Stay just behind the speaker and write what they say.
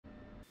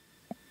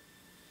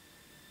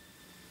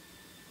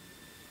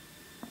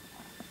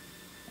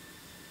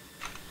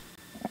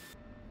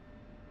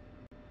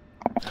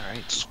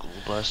Alright, school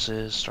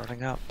buses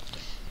starting up.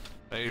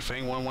 Hey,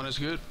 Fang 1-1 is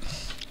good.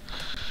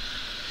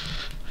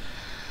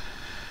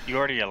 You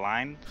already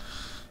aligned?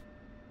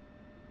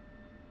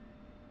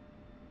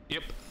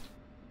 Yep.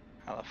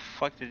 How the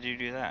fuck did you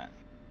do that?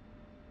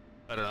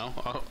 I don't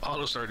know.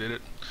 AutoStar did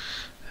it.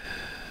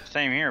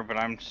 Same here, but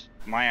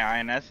my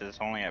INS is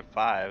only at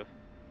 5.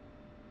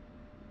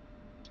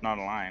 It's not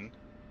aligned.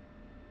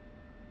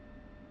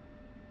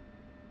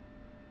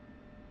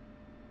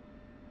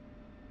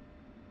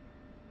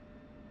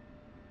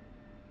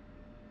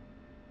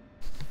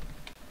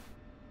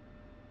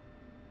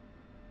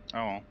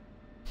 Oh.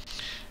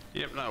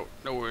 Yep,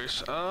 no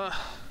worries. Alright.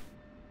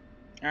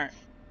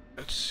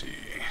 Let's see.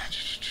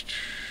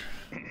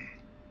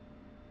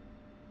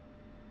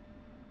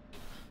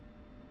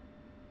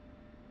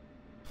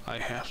 I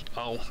have,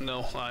 oh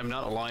no, I'm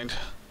not aligned.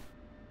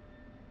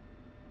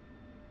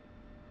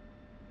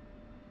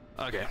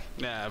 Okay,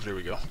 nah, there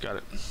we go, got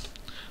it.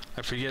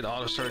 I forget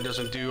AutoStar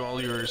doesn't do all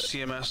your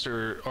CMS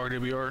or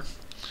RWR.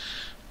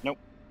 Nope.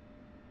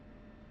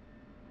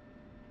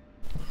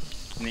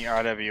 And the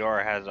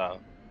RWR has a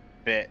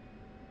bit.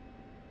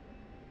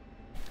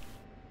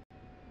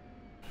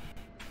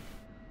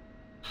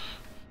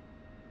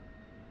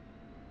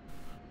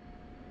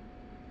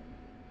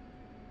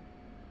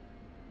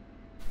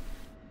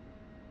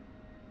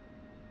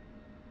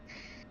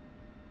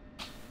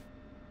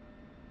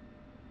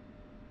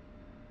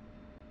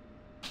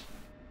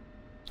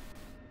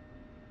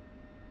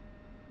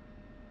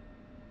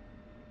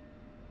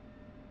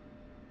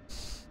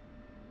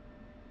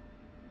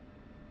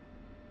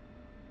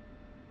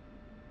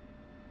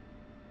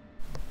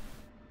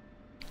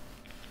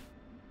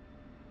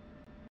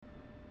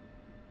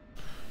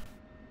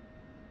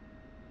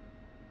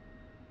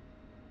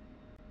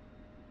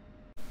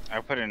 I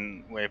put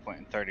in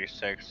waypoint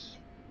 36.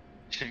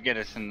 Should get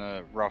us in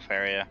the rough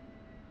area.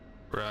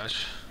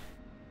 Rush.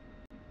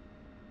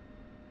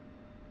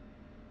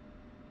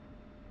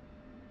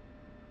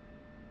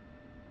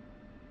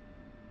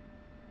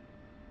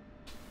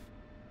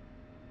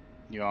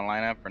 You on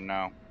line up or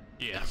no?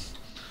 Yeah.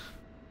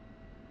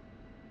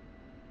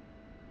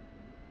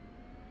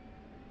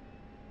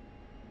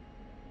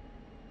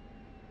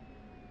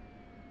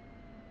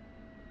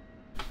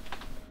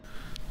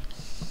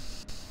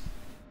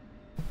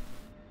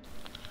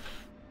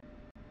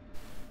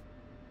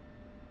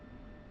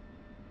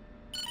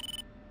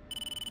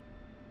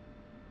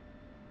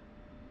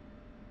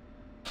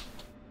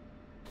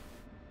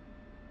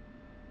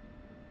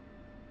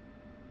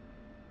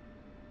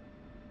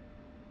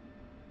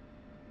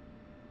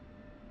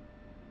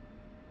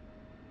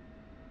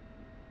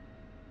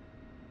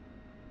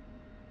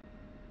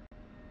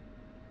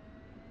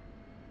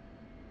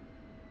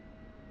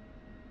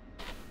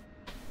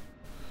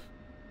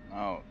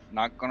 Oh,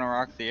 not gonna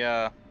rock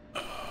the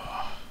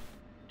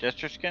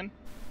Jester skin?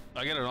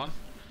 I get it on.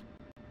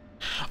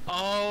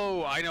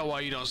 Oh, I know why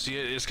you don't see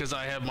it. It's because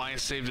I have mine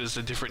saved as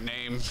a different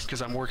name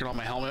because I'm working on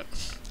my helmet.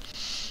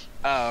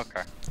 Oh,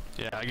 okay.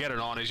 Yeah, I get it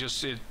on. It's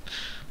just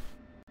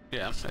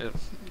yeah,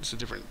 it's a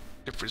different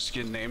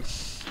skin name.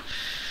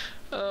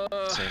 Same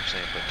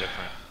but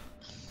different.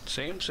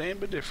 Same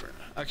but different.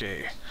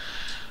 Okay.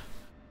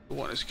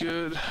 One is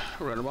good.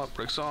 Run them up.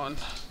 Brakes on.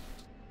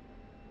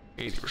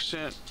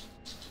 80%.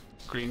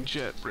 Green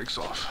jet. Brakes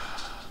off.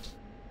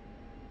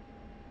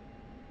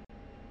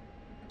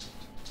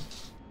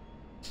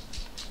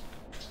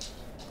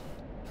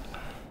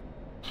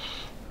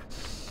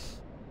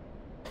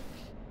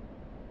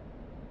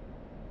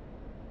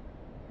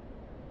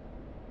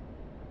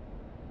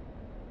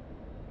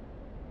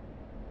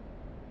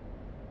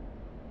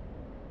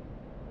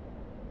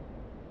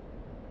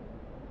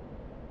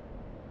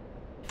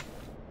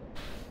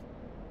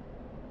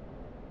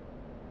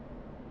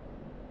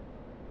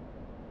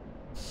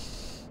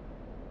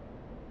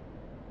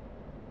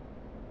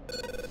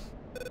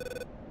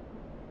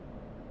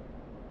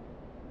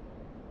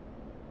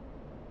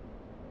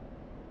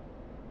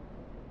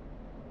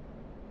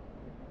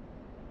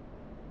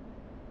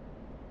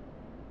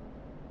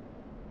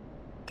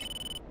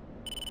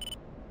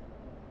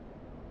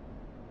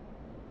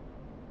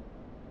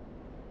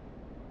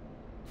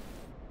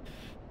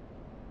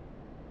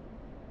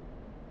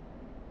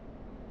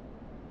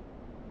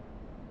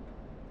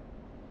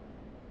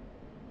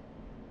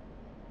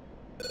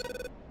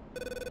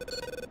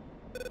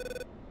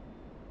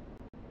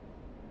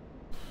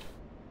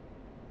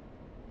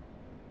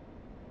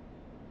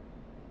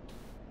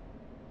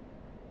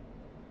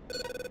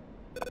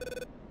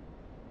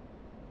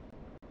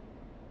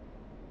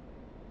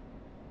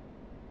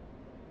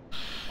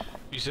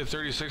 You said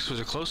 36 was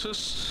the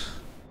closest?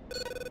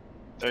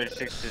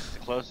 36 is the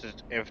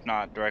closest, if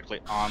not directly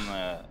on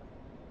the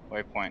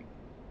waypoint.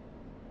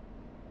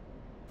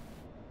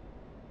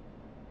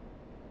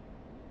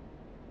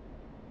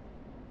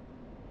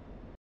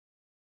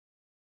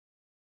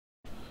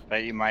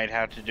 But you might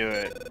have to do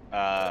it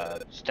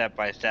step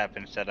by step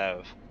instead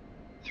of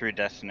through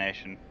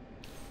destination.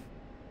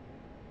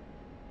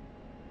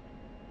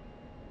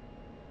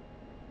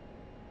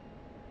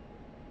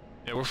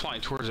 Yeah, we're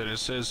flying towards it. It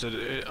says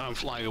that I'm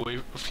flying away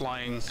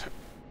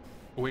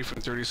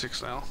from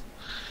 36 now.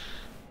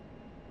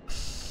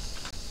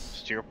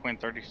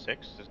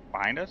 0.36 is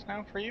behind us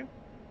now for you?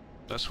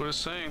 That's what it's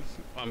saying.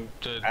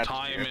 The That's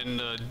time weird. and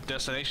the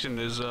destination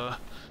is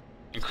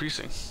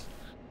increasing.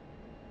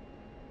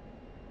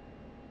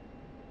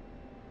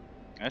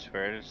 That's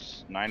weird.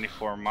 It's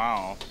 94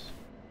 miles.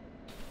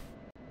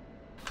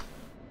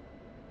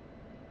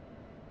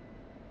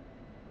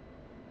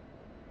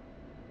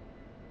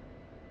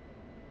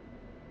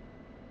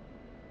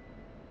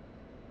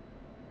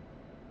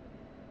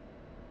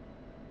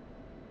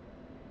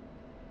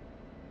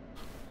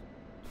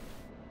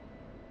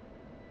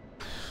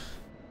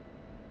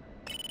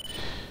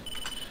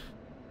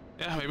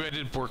 Yeah, maybe I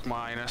did bork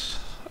my INS.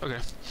 Okay.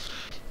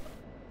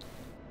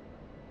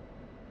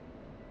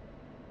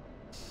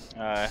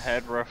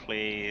 Head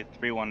roughly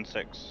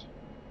 316.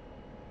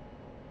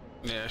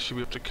 Yeah, should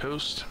be up the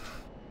coast.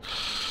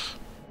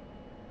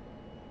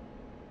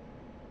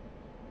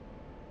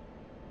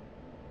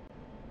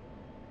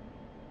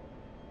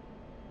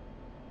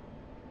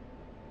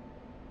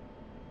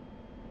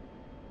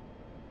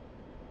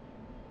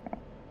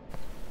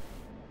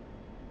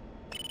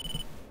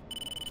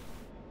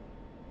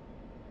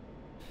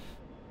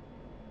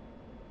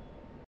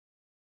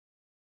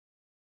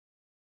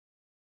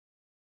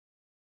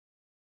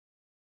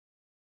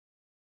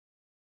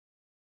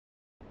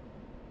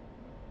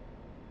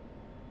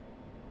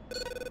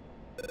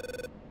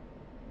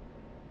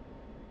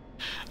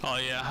 Oh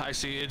yeah, I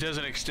see. It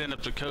doesn't extend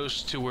up the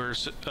coast to where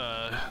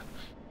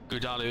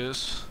Gudala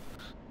is.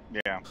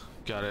 Yeah.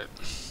 Got it.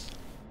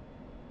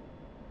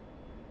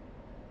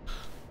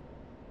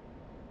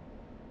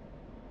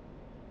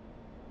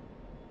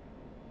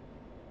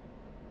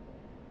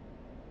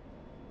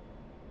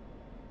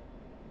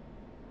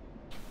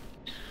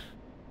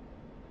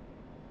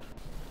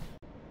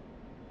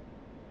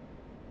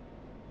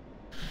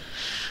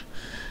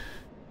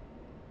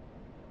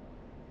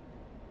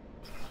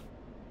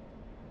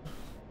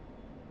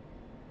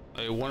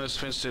 One is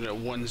fenced in at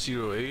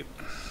 108.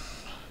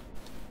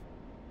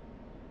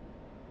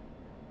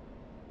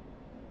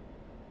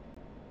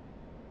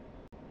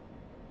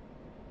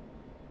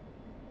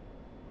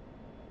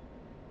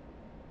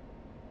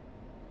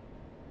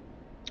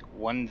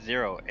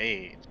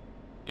 $108.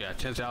 Yeah,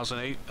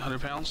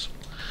 10,800 pounds.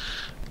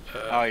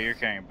 Oh, you're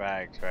carrying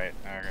bags, right?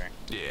 Okay.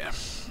 Yeah.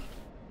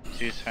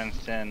 She's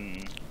fenced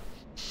in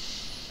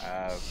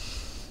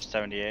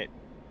 78.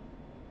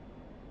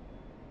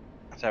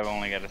 So I've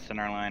only got a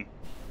center line.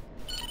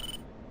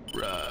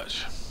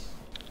 Raj.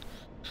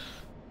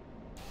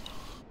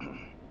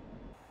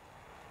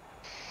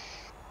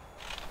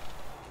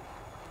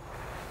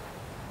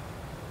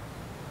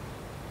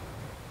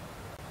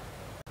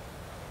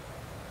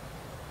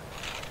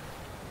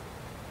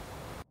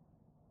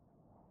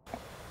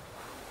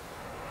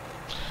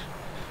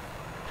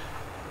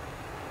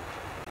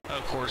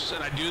 Of course,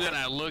 and I do that and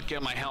I look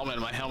at my helmet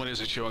and my helmet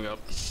isn't showing up.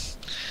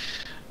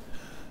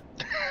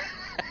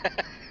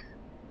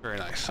 Very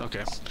nice,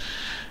 okay.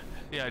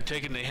 Yeah, I've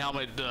taken the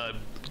helmet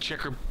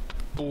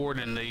checkerboard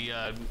and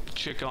the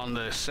chick on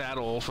the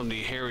saddle from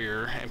the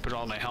Harrier and put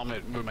on my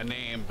helmet with my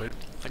name, but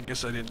I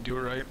guess I didn't do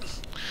it right.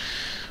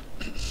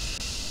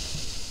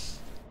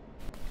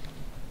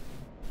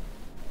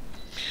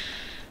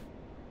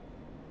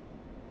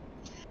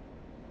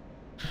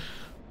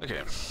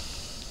 Okay.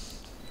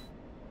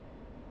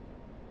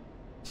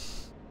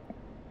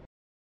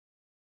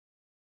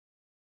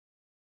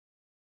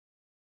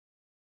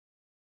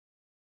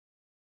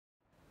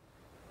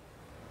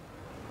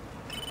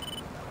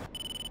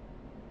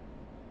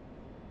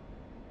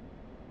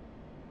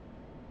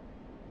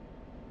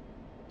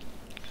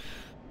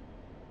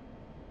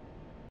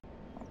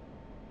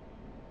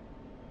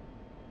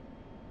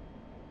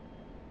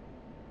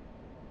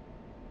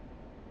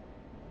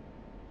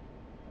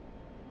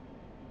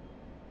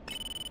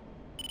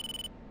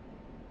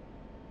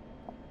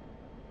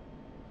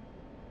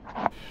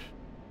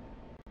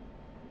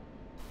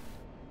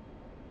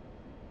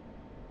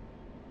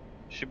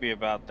 Should be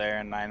about there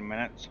in 9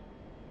 minutes.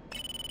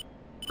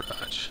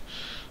 Raj.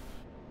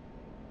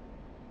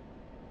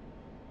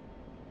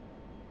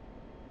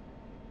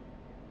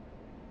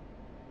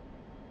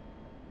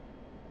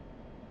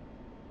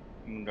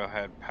 I'm gonna go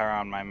ahead and power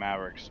on my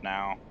Mavericks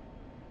now.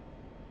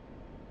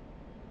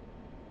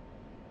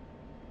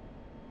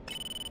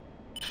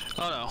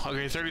 Oh no,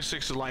 okay,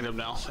 36 is lined up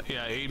now.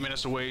 Yeah, 8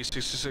 minutes away,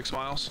 66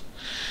 miles.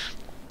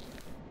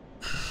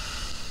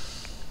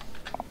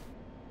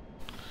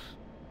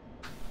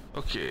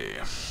 Okay.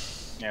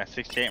 Yeah,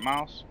 68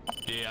 miles.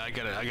 Yeah, I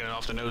got it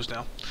off the nose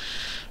now.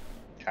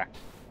 Okay.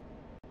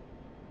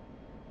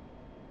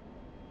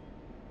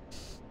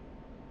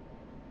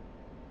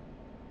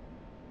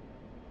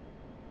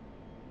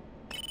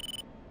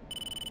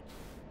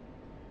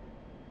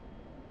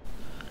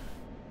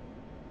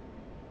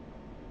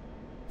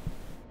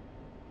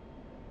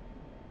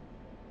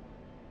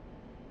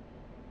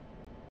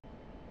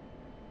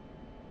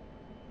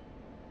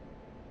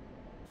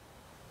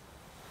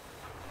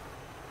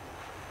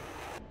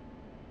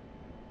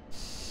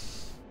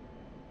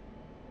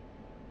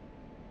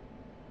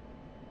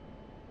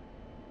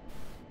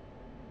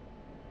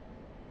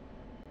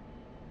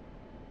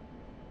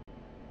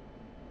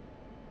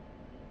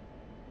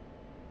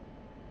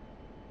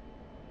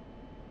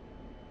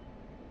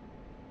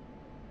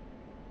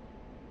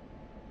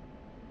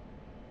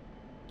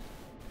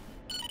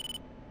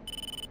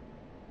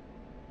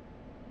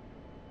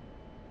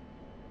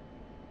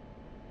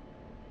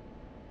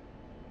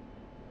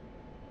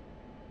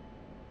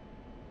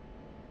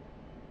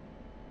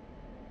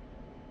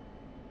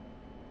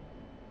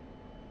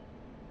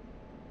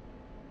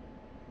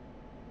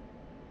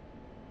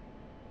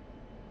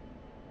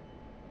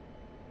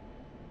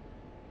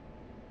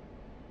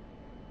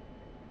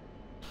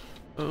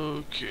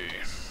 Okay.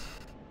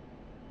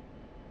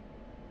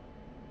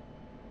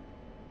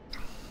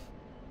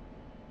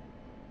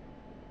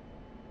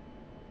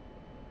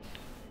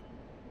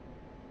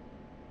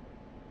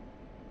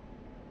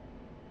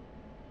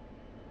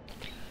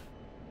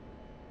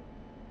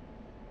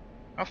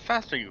 How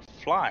fast are you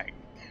flying?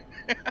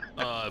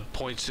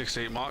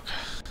 0.68 Mach.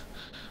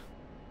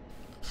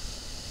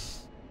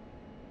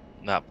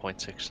 Not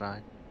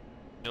 0.69.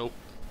 Nope.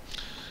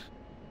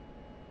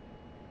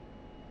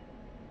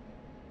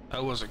 I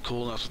wasn't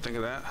cool enough to think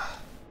of that.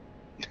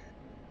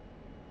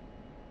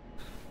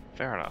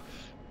 Fair enough.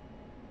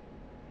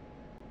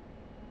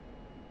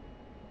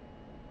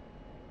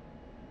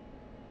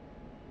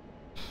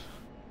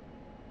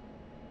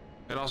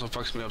 It also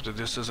fucks me up that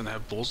this doesn't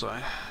have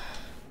bullseye.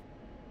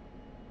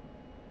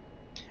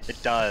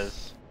 It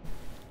does.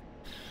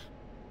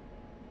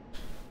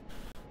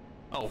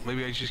 Oh,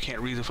 maybe I just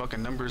can't read the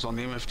fucking numbers on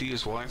the MFD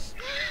is why.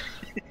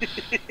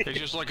 It's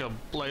just like it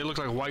looked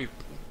like a white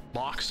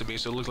box to me,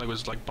 so it looked like it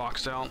was like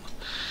boxed out.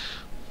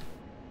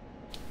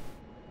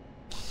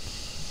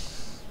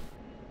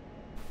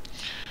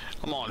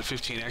 I'm on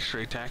 15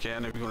 X-ray tack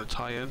in if you want to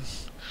tie in.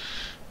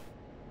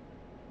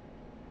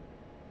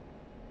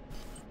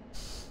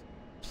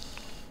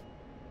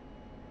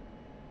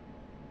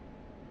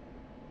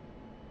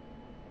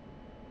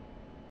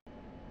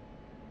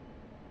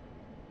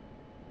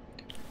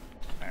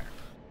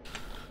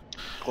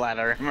 Glad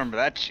I remember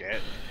that shit.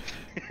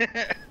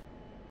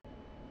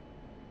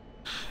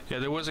 Yeah,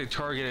 there was a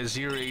target at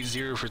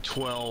 080 for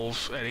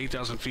 12 at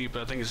 8,000 feet,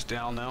 but I think it's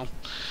down now.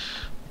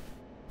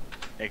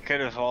 It could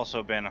have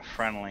also been a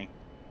friendly.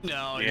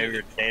 No, Do you have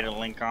your data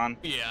link on?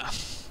 Yeah.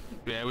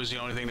 Yeah, it was the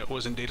only thing that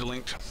wasn't data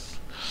linked.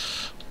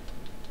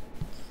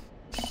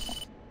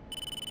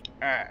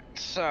 Alright,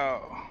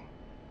 so...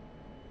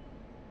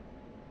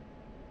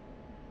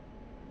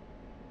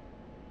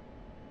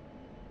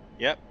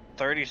 Yep,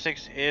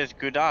 36 is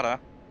Gudata.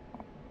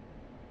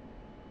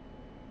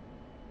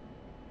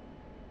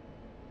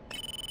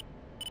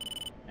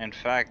 In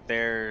fact,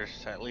 there's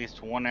at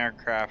least one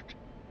aircraft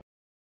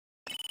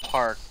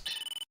parked.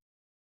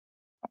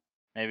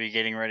 Maybe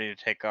getting ready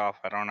to take off,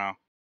 I don't know.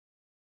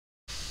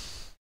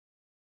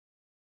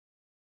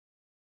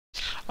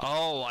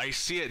 Oh, I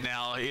see it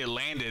now. It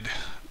landed.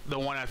 The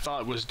one I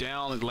thought was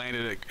down, it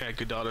landed at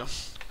Gudata.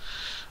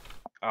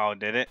 Oh,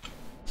 did it?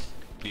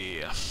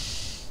 Yeah.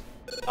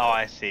 Oh,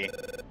 I see.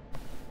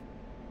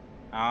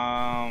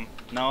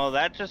 No,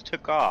 that just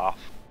took off.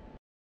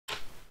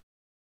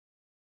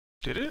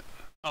 Did it?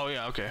 Oh,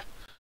 yeah, okay.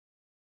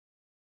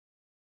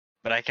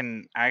 But I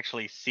can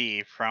actually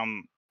see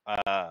from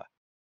my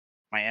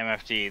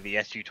MFD the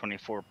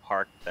SU-24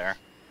 parked there.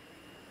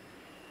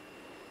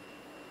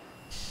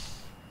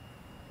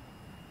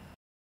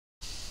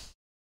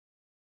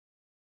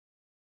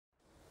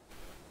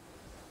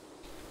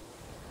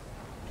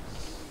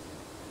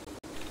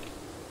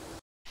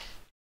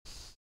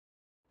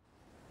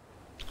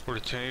 Were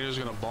the tornadoes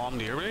gonna bomb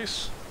the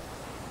airbase?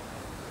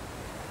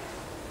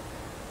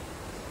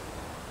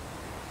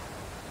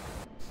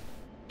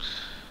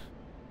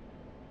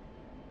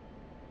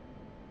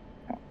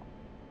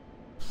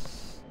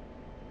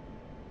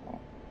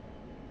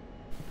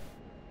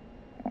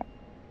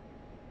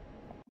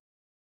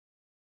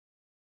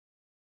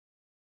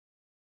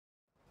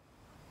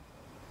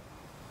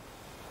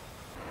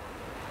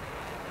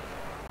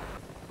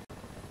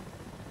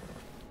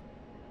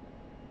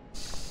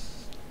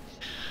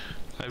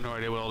 I have no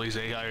idea what all these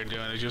AI are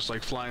doing. They're just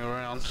like flying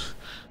around.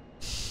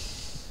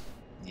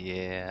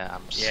 Yeah,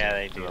 I'm Yeah,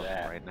 they sick do of them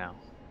that. right now.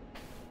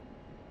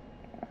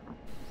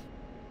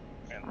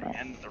 At the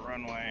end of the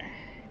runway.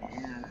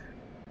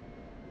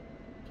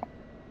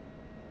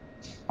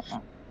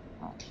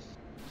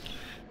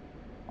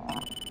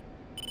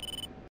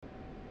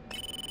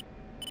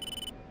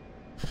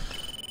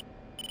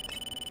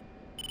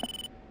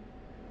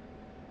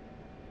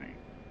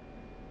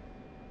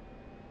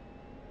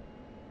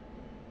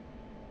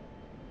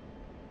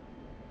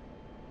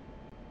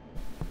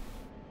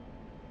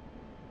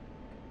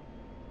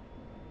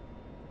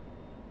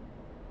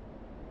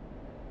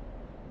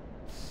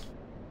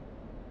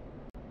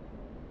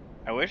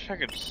 I wish I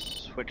could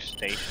switch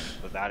stations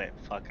without it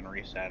fucking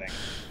resetting.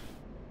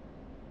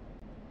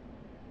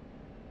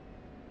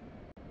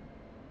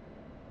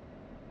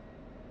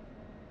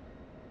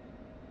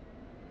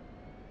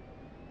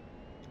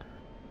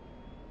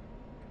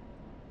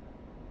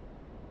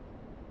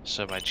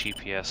 So my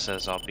GPS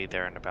says I'll be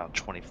there in about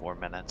 24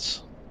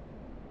 minutes.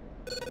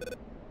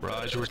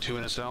 Roger, we're 2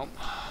 minutes out.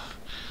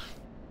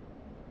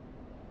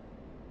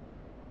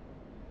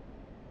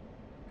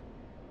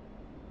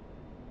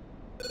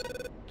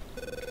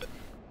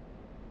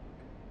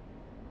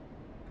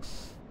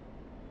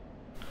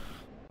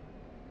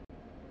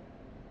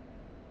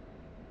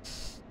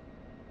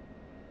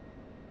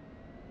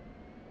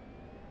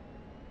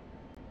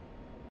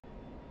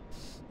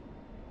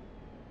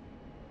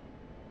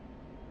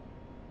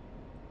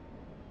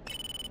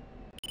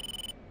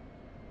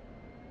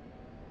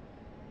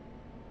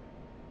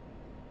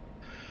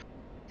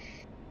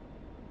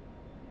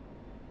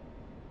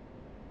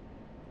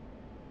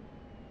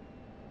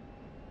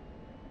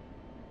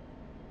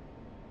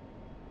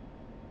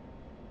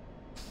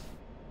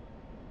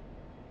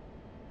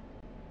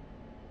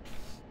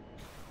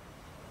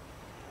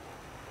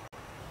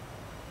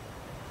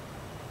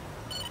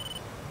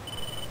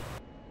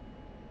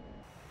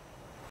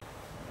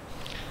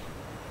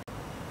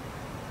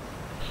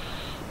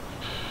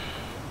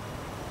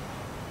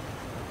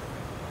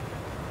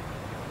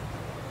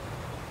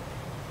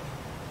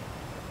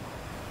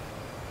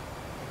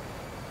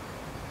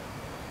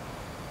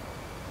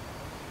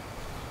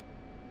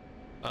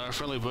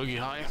 friendly bogey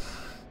high.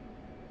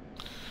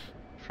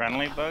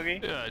 Friendly bogey?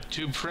 Yeah,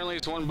 2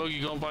 friendlies, 1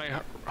 bogey going by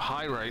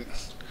high right.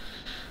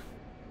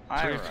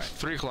 High right.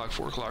 3 o'clock,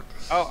 4 o'clock.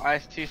 Oh, I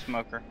see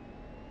smoker.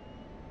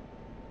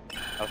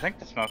 I think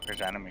the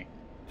smoker's enemy.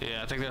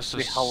 Yeah, I think that's the.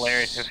 It'd be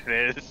hilarious if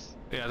it is.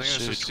 Yeah, I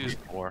think that's the.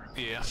 24.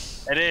 Yeah.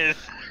 It is.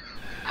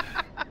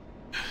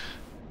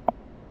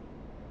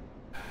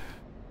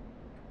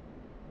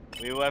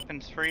 We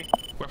weapons free?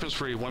 Weapons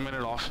free, 1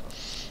 minute off.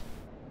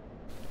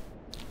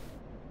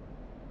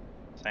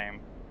 Same.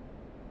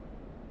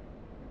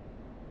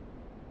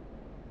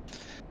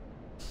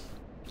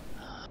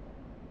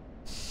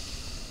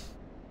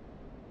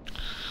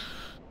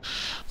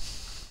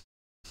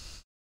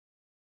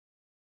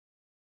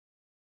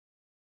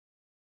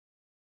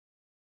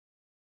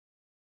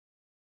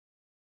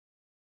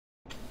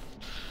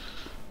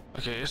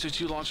 Okay,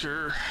 SAT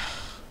launcher.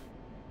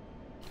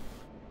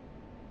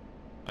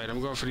 Alright, I'm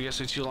going for the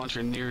SAT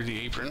launcher near the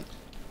apron.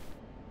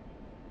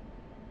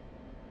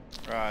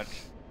 Raj.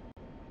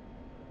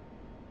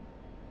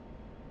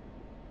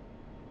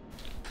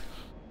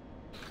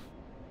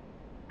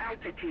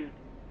 Altitude.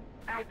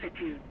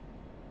 Altitude.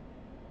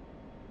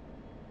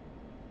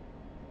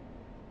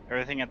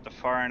 Everything at the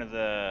far end of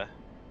the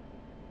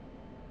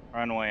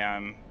runway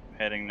I'm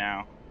heading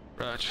now.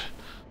 Raj.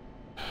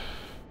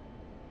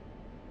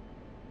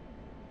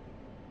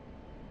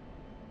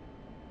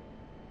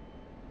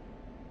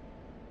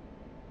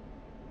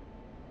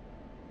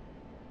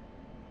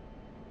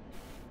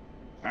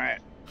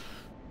 Alright.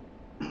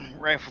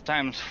 Rifle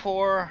times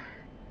 4.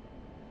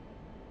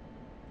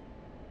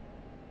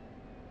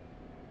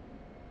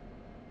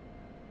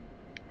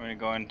 I'm gonna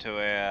go into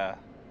a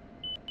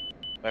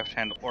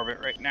left-hand orbit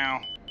right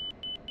now.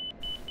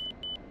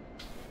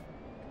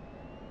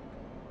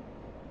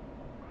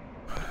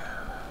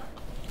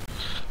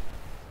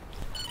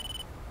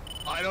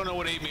 I don't know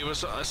what ate me, but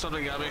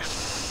something got me.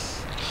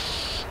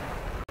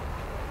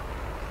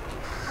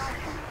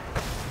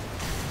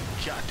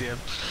 God damn.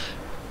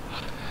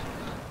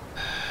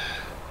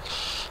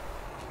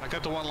 I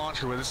got the 1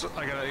 launcher, but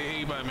I got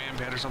ate by a man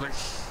pad or something.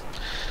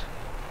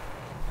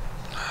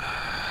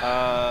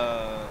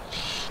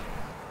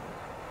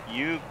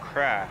 You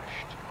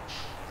crashed.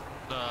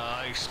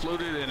 I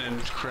exploded and then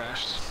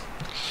crashed.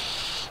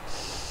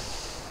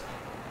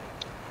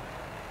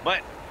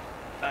 But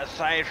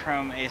aside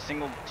from a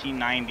single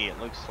T-90, it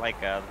looks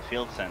like the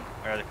field center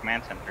or the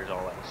command center is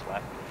all that's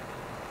left.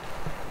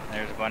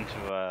 There's a bunch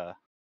of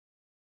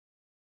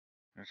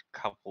there's a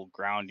couple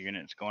ground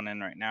units going in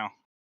right now.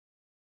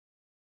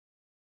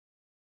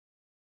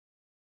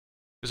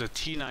 There's a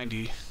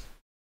T-90.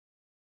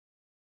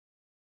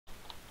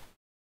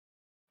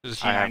 There's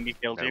a T-90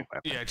 killed No you?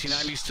 weapons. Yeah,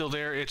 T-90's still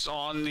there. It's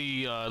on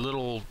the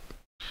little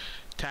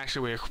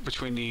taxiway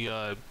between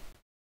the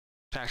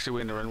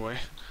taxiway and the runway.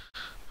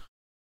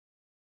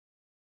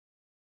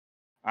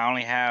 I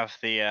only have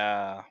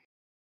the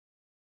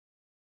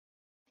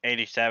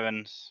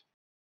 87s.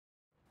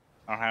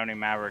 I don't have any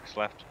Mavericks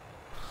left.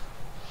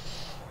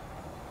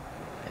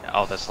 Yeah,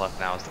 all that's left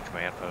now is the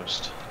command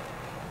post.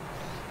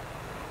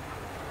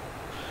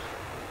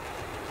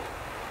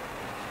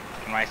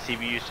 Can my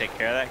CBUs take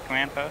care of that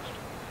command post?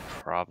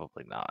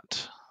 Probably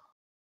not.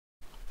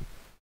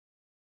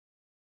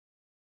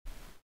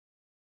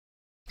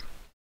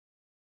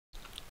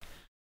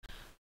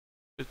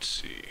 Let's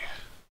see.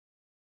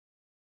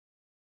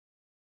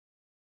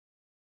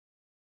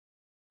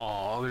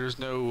 Oh, there's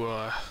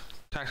no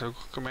tactical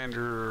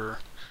commander.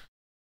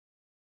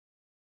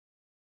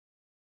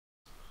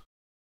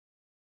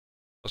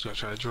 I was gonna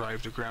try to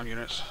drive the ground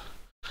units.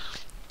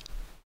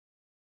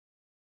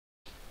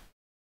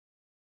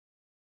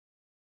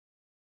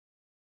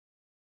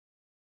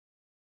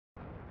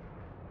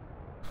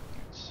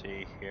 Let's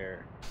see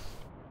here.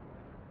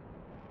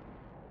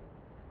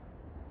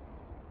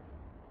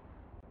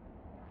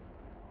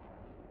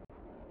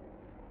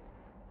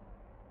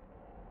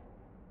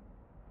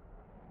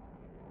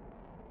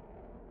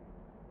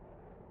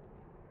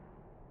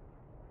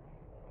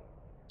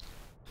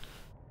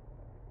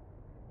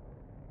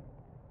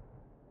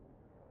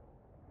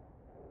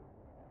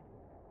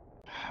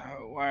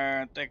 Why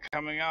aren't they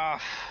coming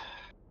off?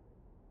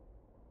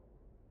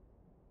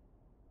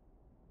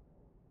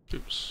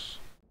 Oops.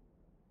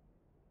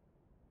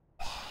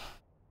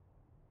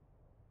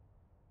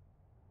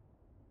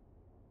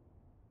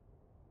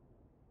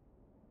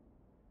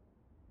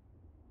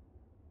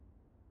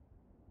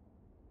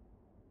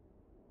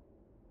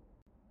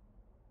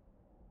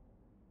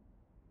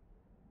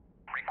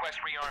 Request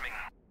rearming.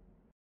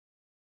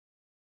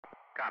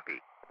 Copy.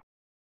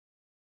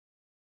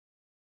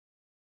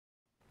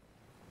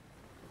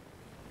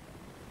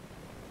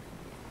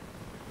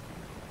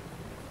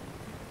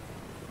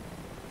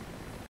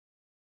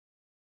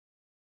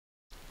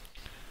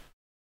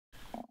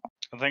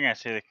 I think I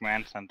see the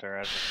command center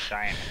as a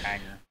giant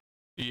hangar.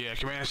 Yeah,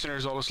 command center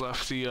is all that's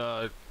left.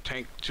 The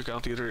tank took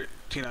out the other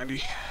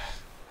T-90.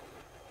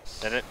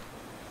 Did it?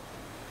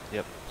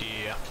 Yep.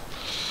 Yeah.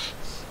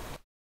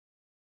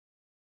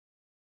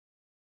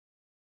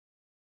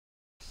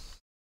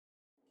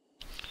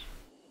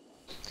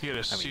 You got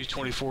a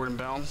C-24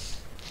 inbound.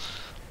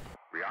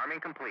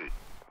 Rearming complete.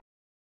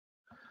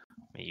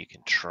 I mean, you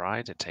can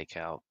try to take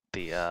out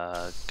the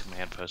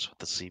command post with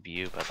the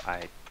CBU, but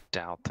I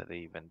doubt that it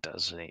even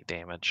does any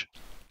damage.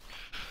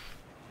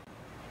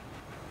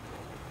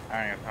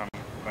 I don't know if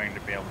I'm going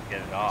to be able to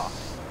get it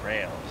off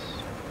rails.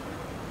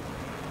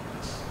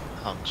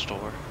 Hung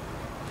store.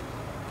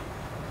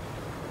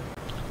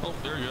 Oh,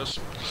 there he goes.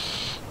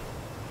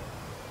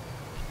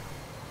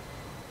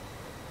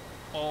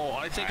 Oh,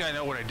 I think I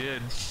know what I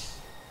did.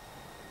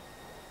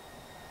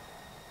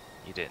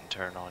 You didn't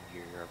turn on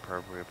your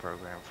appropriate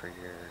program for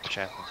your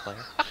Chapman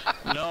player?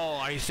 No,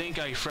 I think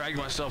I fragged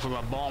myself with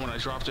my bomb when I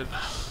dropped it.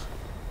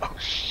 Oh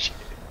shit.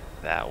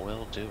 That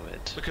will do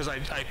it. Because I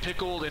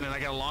pickled and then I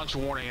got a launch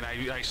warning and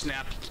I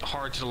snapped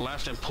hard to the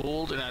left and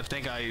pulled and I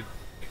think I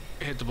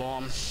hit the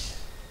bomb.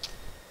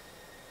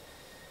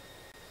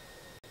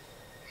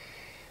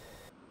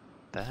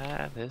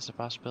 That is a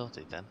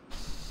possibility then.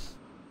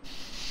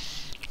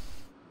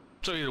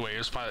 So either way, it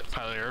was pilot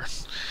error.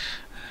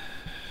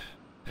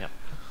 Yep.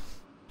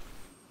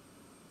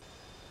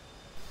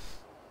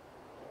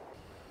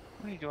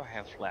 How many do I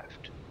have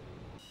left?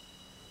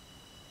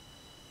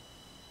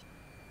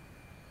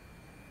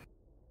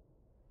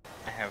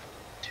 I have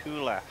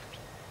 2 left.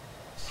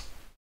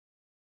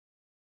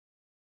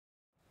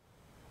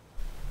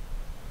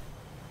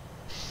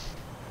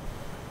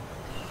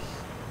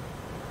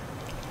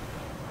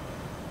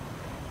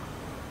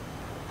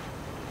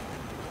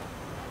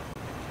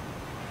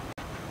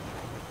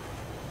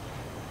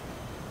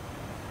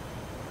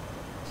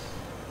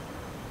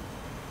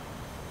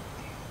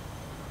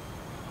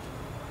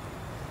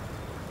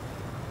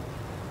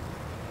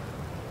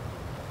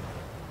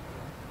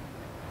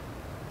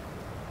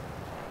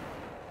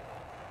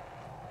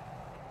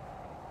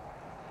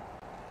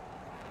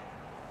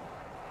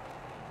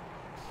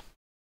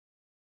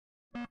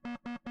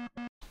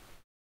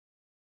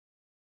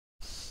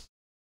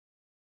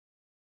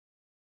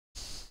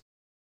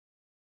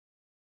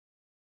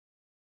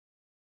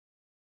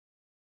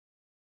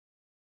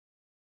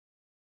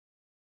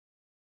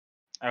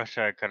 I wish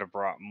I could have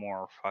brought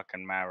more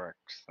fucking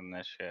Mavericks than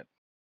this shit.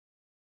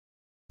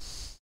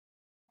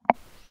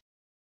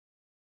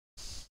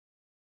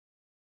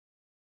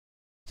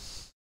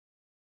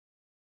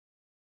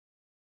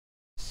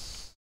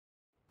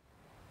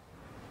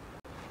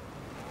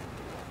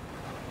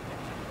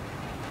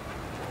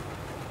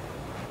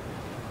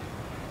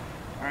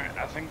 Alright,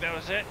 I think that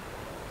was it.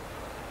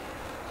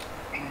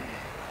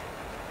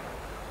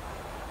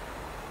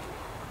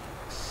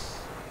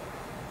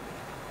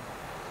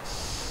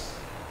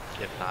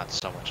 If not,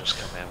 someone just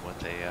come in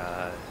with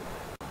a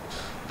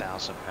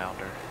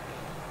 1,000-pounder.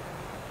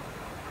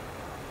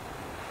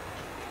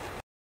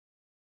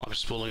 I'm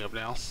just pulling up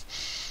now.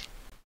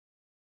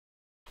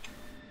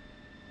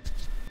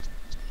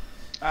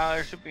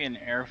 There should be an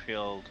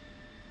airfield.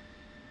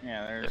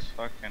 Yeah, there's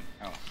fucking.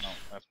 Oh no,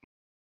 that's.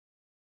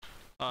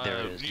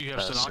 There is, you have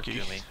Sanaki.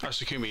 Sakumi.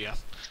 Sakumi, yeah.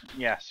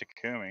 Yeah,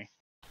 Sakumi.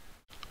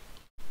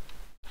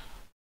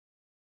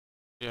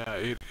 Yeah,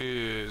 it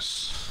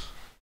is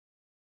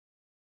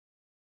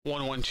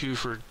 112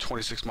 for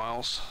 26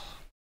 miles.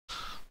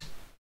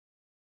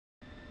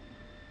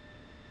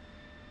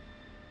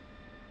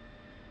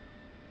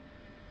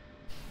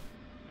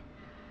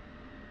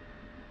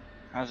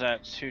 How's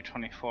that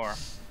 224?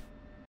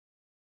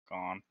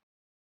 Gone.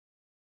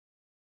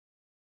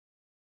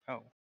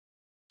 Oh.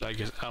 I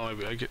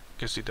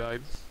guess he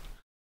died.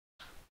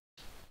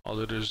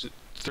 Although there's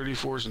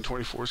 34s and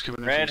 24s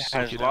coming in. Red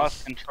from has Silky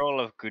lost control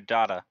of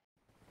Gudada.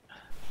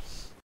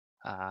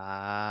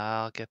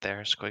 I'll get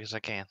there as quick as I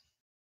can.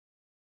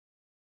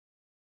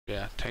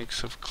 Yeah,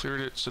 tanks have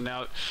cleared it. So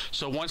now,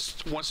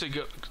 once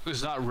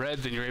it's not red,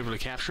 then you're able to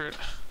capture it.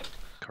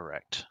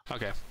 Correct.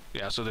 Okay.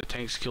 Yeah. So the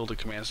tanks killed the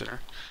command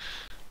center.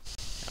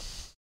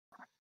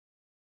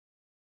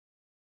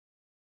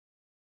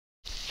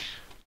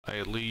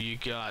 Alright, Lee, you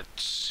got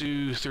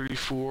Sioux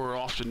 34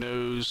 off the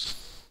nose,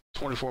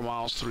 24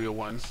 miles,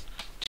 301,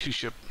 2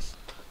 ship,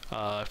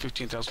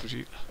 15,000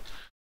 feet.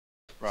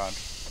 Rod.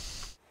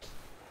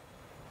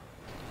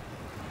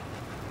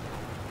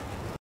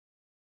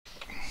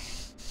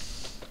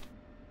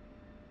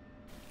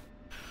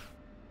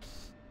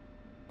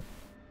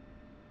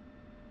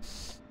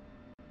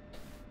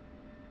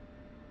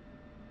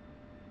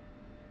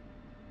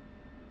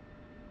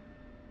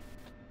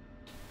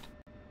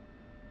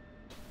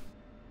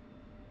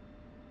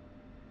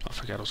 I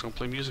forgot I was gonna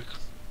play music.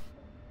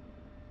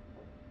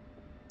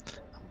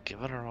 I'm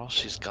giving her all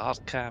she's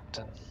got,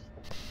 Captain.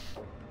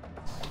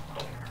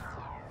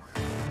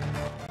 Okay,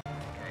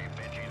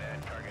 Benji,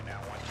 that target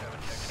now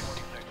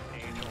 17646,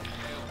 Angel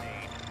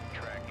 2-8,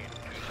 tracking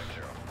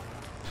 260.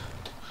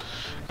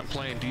 I'm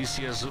playing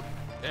DCS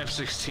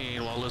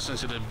F-16 while listening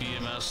to the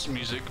BMS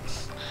music.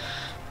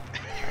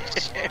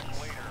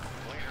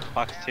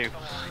 Fox 2.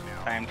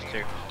 Times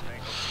 2.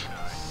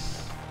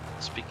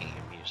 Speaking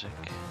of music,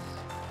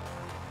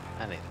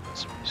 I need to put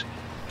some music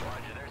in.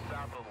 Roger, they're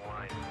south of the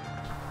line.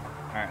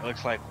 Alright,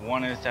 looks like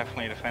 1 is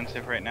definitely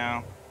defensive right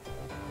now.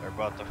 They're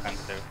both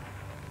offensive.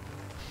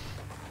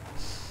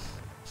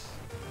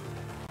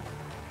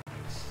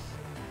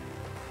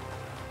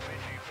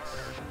 Fiji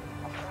further.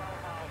 12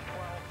 miles,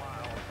 12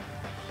 miles.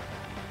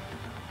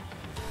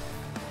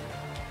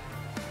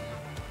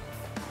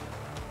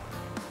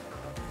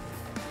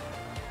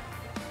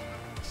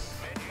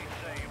 Fiji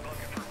save,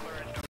 looking for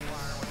clearance to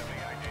fire with a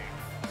VID.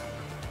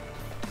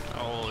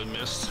 Oh, I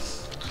missed.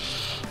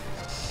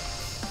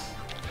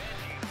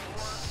 Fiji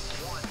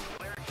 4-1,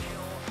 clear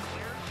kill,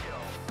 clear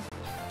kill.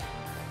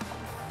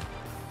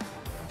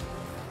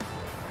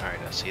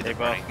 Alright, I see They them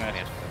both running missed.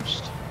 command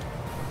post.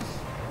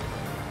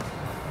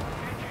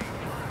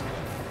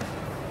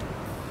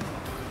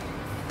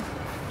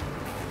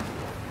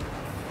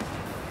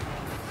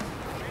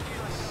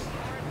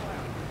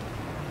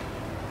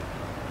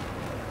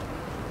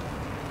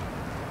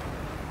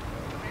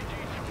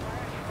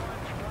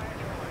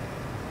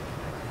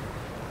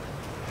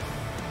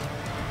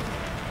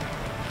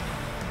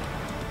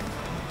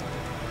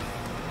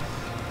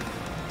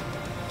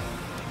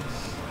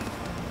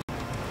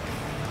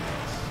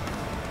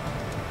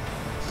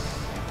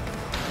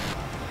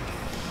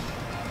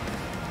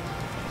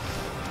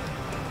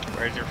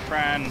 Where's your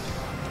friend?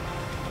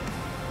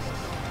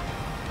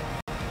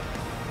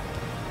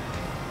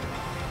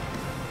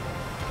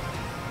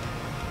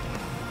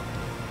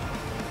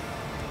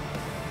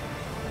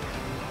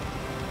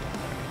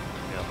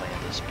 I'm gonna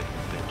land this big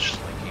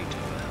bitch like you do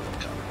a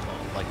helicopter,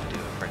 well, like you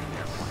do a freaking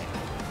airplane.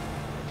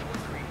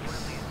 4-3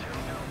 friendly,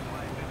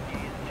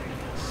 0-550 is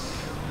taking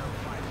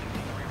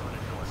 0-563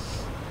 running north.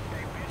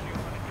 Okay, Fiji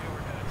 1 and 2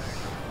 are dead attack.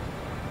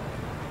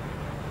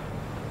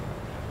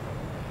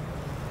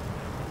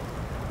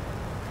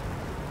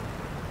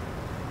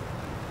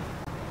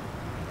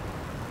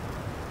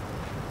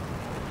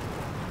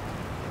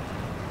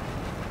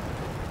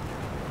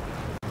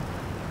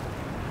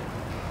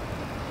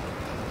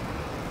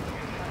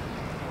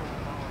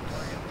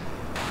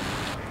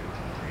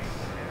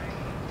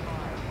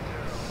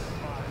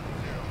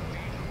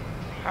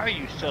 How are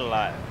you still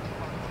alive?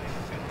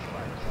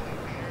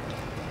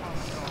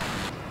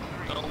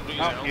 Don't be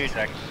Oh, out. you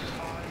Jack.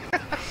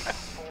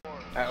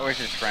 Where's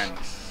his friend?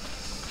 3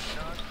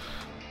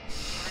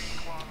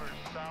 kilometers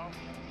south.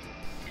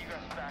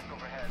 Egress back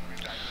overhead.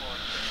 Reback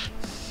forward.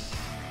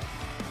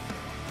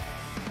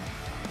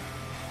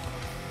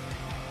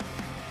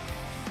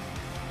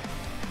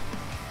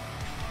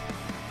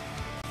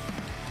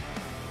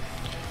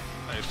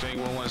 Hey, Fang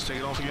 1-1, let's take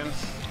it off again.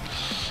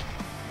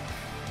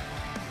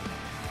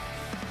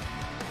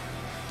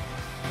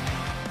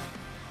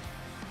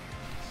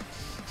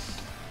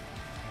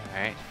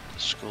 Alright, the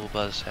school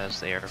bus has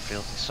the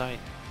airfield in sight.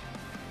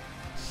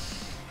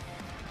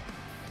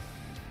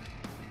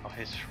 Oh,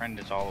 his friend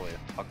is all the way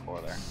the fuck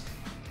over there.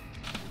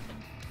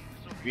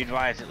 Be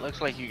advised, it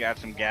looks like you got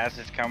some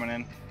gases coming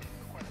in.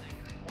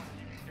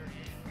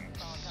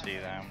 See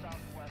them.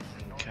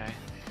 Okay.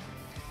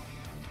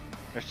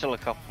 They're still a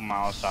couple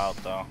miles out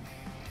though.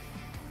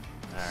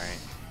 Alright.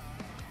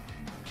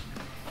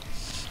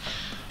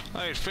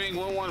 Alright, Fang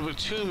 1-1 with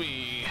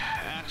Toomey.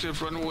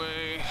 Active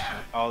runway.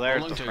 Oh,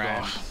 there's Rolling the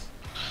friend. takeoff.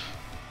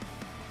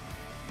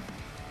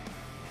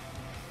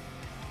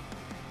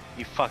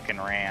 He fucking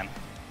ran.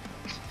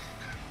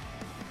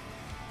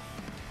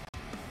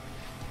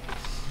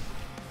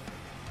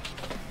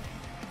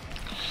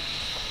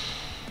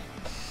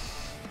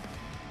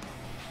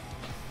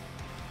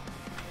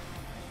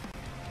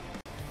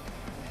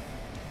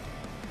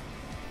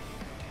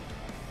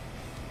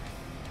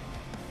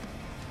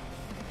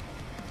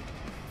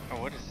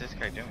 Oh, what is this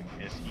guy doing?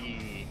 Is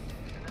he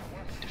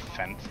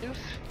defensive?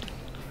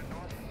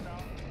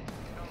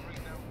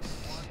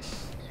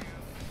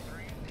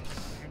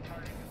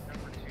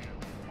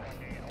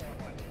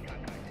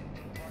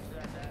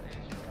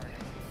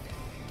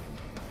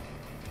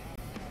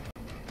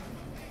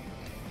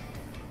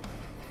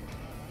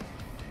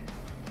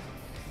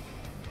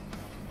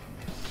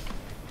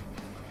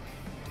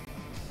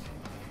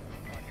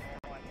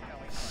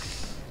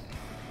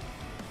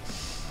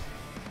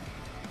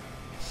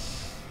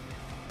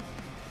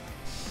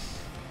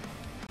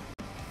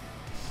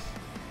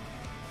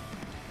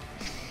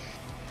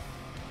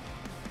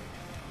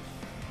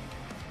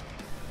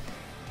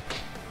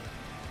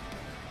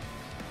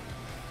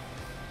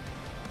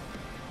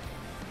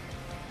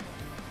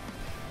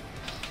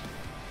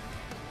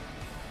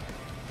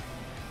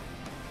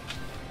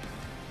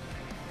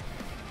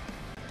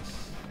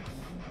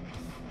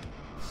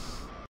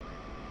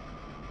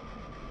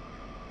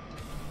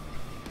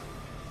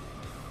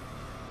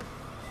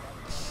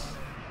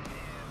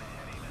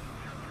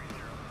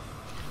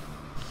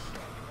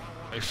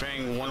 Hey,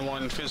 Fang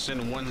 1-1,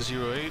 Fiston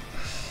 108.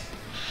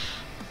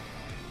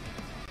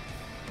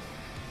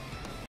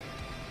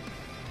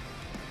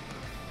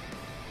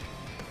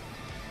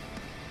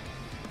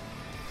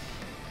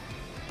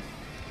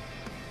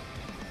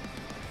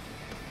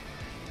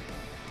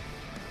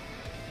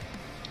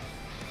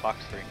 Fox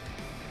 3.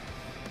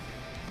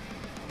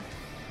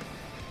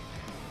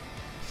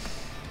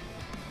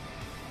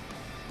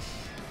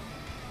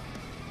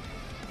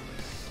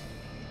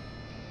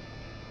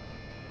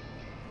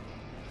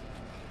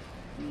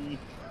 run.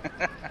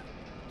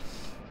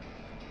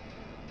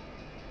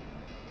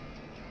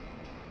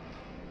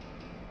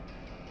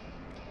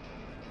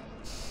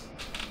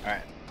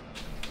 Alright.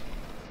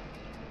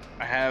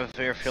 I have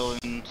airfield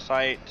in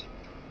sight.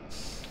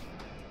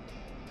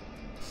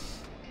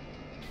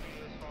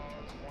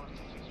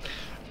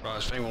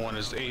 Raj, Fame 1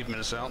 is 8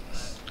 minutes out.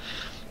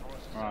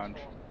 Run.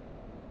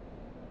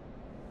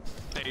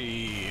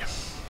 Hey.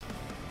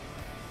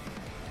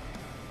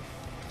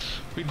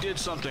 We did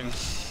something.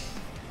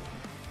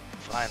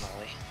 Finally.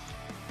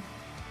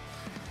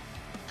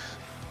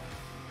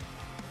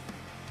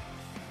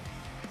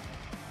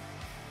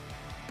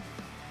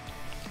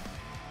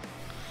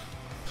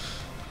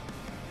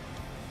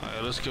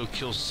 Alright, let's go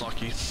kill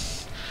Saki.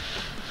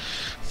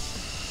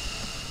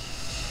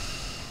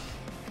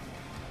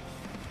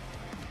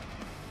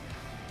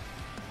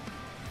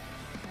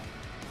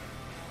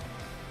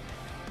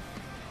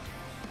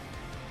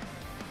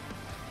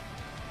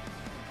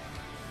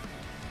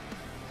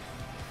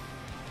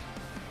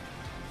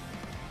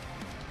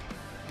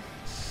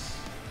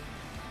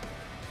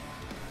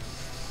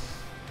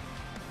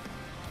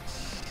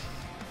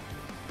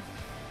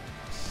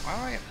 Why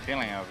do I get a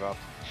feeling I got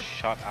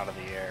shot out of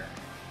the air?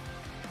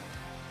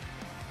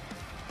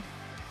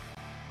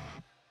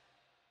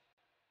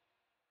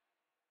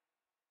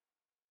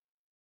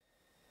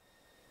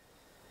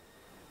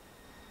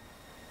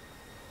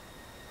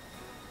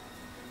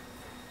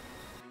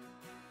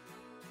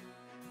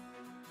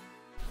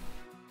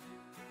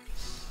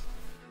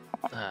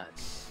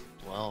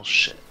 Well,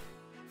 shit.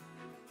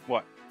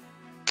 What?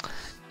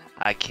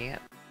 I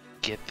can't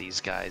get these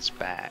guys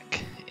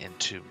back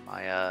into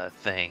my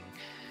thing,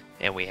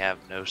 and we have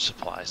no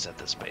supplies at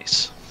this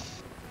base.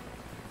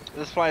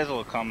 The supplies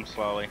will come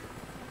slowly.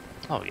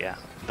 Oh yeah,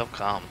 they'll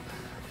come.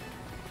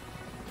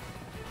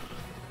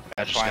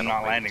 That's just why I'm gotta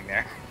not wait. landing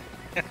there.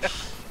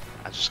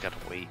 I just gotta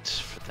wait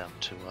for them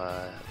to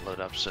load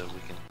up so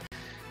we can.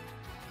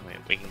 I mean,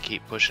 we can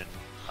keep pushing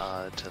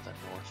to the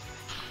north.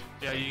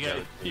 Yeah,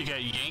 you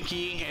got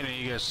Yankee and then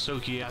you got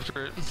Soki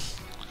after it.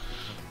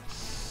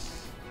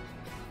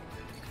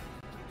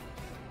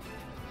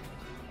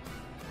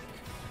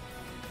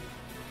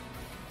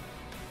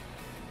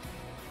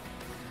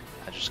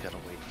 I just gotta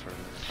wait for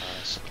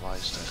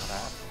supplies to come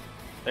out.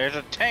 There's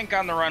a tank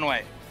on the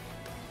runway.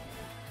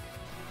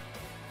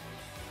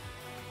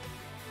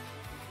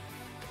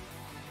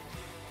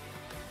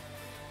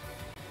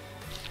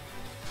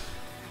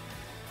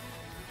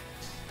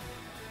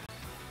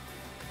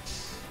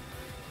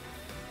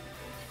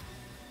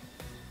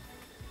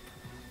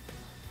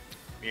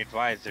 Be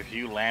advised, if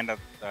you land at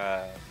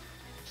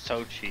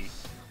Sochi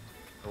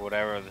or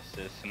whatever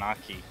this is,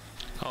 Sanaki.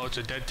 Oh, it's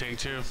a dead tank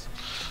too.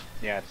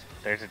 Yeah,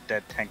 there's a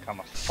dead tank on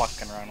the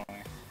fucking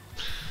runway.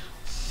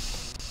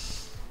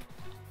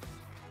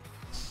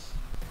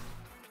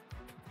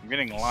 I'm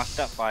getting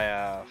locked up by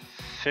a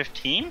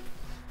 15?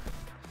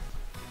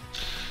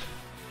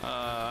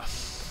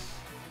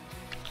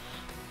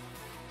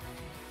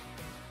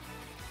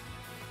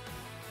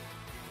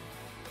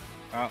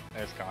 Oh,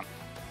 it's gone.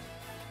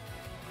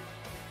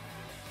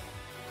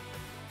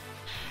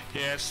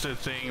 Yeah, it's the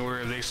thing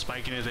where they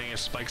spike anything, it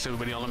spikes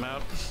everybody on the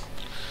map.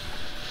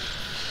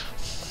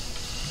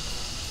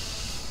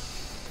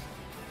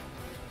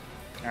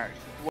 Alright,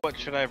 what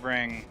should I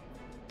bring?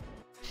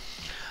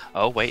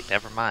 Oh wait,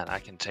 never mind. I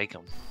can take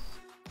them.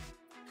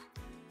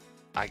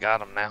 I got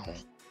them now.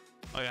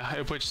 Oh yeah,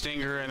 I put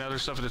Stinger and other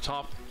stuff at the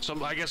top.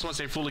 So I guess once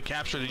they fully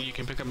capture, then you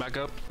can pick them back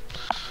up.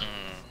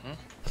 Mm-hmm.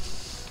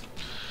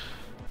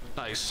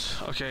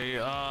 Nice. Okay.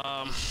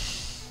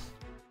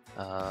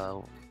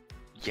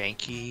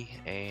 Yankee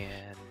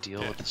and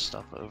deal with the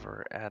stuff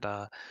over at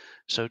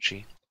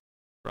Sochi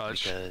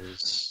Raj.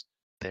 because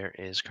there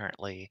is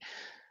currently.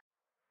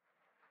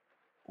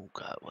 Oh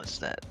god, what's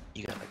that?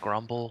 You got a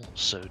Grumble,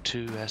 so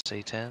 2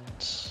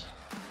 SA-10s.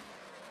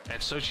 At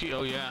Sochi.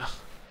 Oh yeah.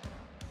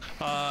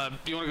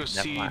 You want to go Never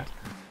see? mind.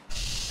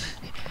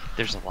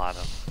 There's a lot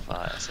of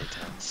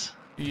SA-10s.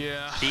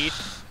 Yeah. Speed?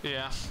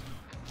 Yeah.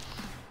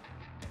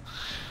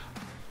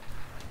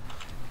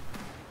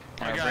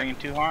 I'm got- bringing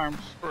 2 harms.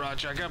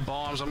 Roger, I got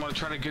bombs. I'm gonna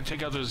try to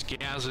take out those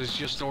gases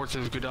just north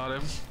of Godada.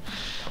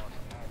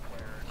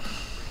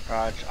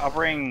 Raj, I'll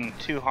bring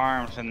 2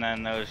 harms and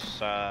then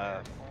those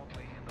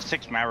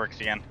 6 Mavericks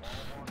again.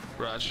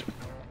 Roger.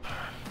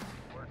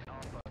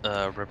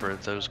 Ripper,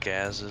 those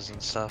gases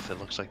and stuff, it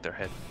looks like they're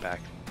heading back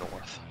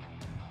north.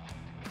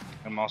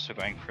 I'm also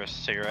going for a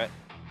cigarette.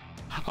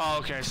 Oh,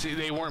 okay. See,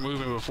 they weren't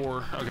moving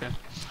before. Okay.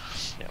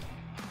 Yep.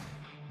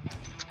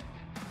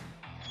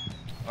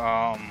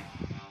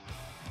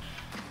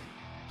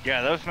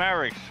 Yeah, those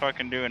Mavericks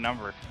fucking do a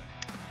number.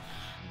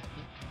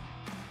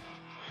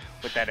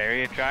 With that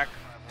area track.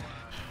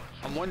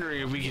 I'm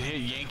wondering if we can hit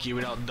Yankee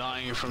without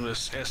dying from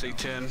this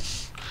SA-10.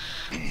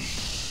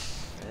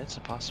 It's a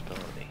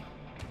possibility.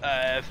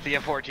 If the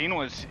F-14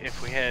 was,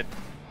 if we had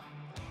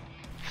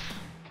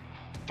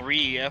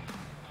 3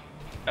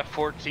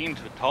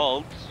 F-14s with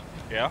hulls,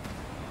 yeah.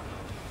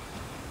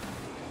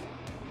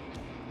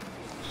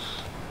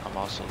 I'm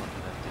also looking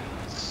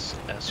at these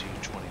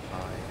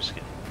Su-25 is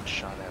getting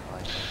shot at by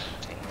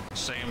 15.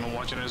 Same, I'm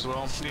watching it as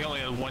well. He only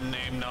had one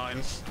name, 9.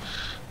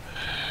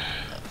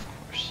 Of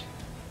course.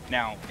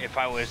 Now, if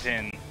I was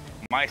in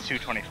my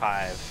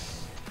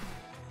Su-25,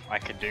 I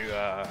could do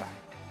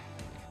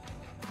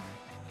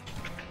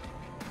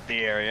the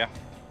area.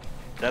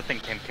 That thing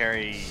can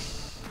carry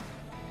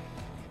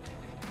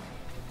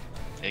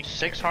It can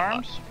 6 carry a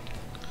lot, harms?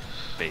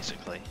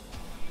 basically.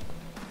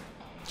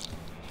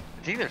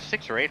 It's either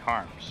 6 or 8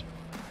 harms.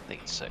 I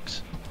think it's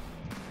 6.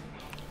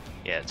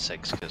 Yeah, it's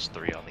 6 because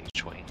 3 on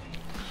each wing.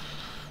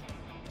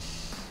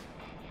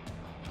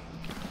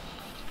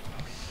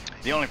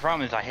 The only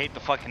problem is I hate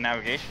the fucking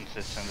navigation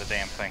system, the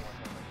damn thing.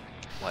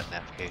 What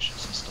navigation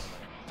system?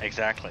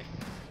 Exactly.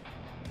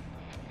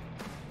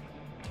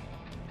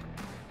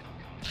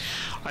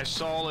 I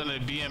saw in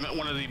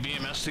one of the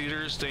BMS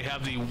theaters, they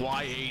have the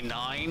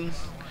YA9,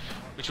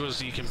 which was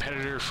the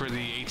competitor for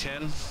the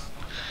A10.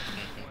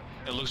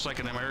 It looks like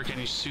an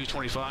American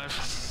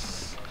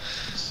Su-25.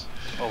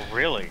 Oh,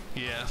 really?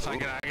 Yeah, I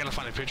gotta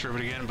find a picture of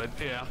it again, but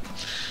yeah.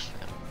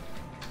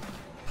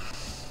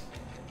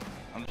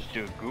 I'll just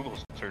do a Google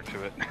search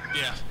of it.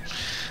 Yeah.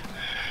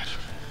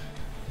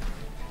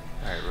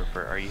 Alright,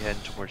 Rupert, are you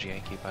heading towards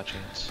Yankee by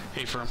chance?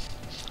 Hey, firm.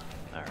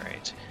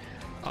 Alright.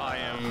 I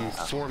am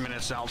 4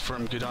 minutes out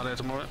from Gudada at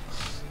the moment.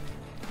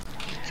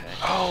 Okay.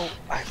 Oh,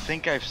 I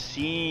think I've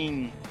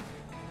seen...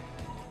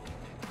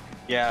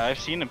 Yeah, I've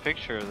seen a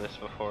picture of this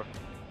before.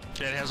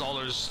 Yeah, it has all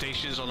those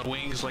stations on the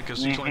wings like a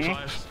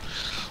Su-25.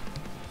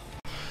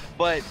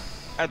 But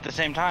at the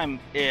same time,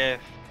 if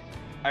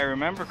I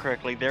remember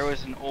correctly, there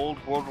was an old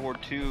World War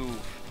II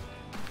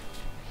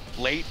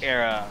late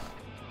era.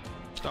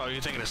 Oh,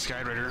 you're thinking of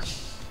Skyraider?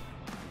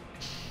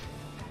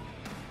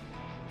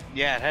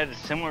 Yeah, it had a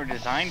similar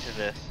design to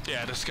this.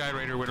 Yeah, the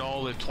Skyraider with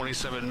all the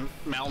 27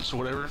 mounts or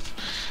whatever.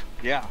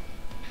 Yeah.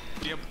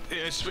 Yep,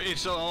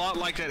 it's a lot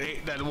like that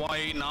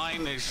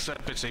YA9,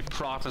 except it's a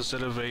prop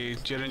instead of a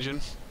jet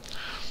engine.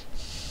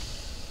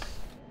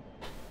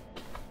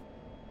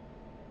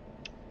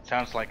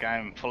 Sounds like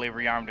I'm fully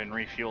rearmed and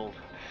refueled.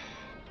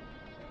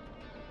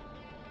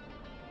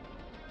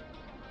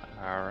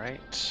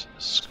 Alright,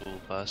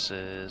 school bus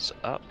is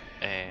up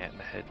and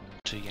heading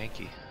to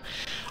Yankee.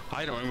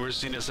 I don't remember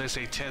seeing this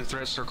SA-10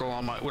 threat circle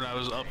on when I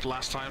was up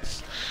last time.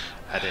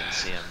 I didn't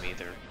see them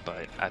either,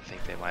 but I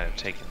think they might have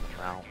taken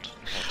them out,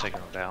 or taken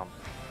them down.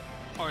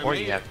 Or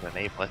you have to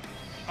enable it.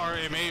 Or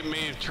it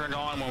may have turned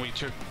on when we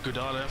took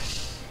Gudada.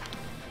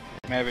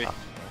 Maybe.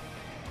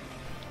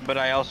 But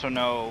I also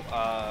know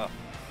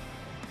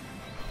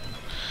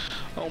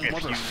if you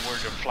were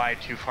to fly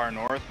too far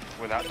north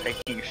without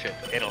taking shit,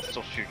 it'll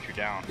still shoot you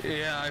down.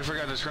 Yeah, I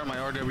forgot to turn my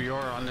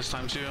RWR on this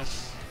time too.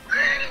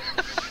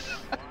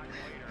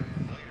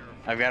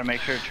 I've got to make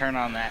sure to turn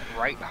on that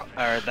right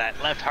or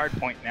that left hard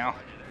point now.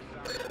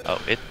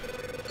 Oh,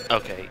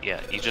 okay,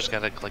 yeah, you just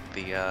gotta click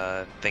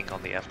the thing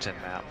on the F10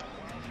 map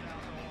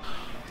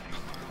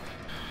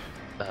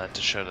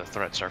to show the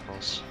threat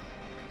circles,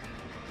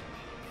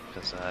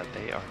 because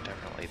they are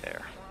definitely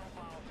there.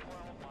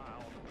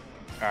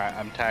 Alright,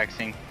 I'm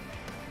taxing.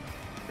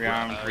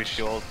 Rearmed,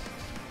 refueled.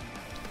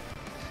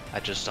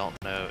 I just don't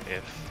know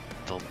if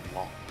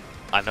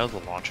I know the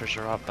launchers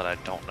are up, but I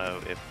don't know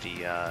if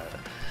the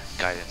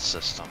guidance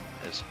system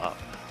is up.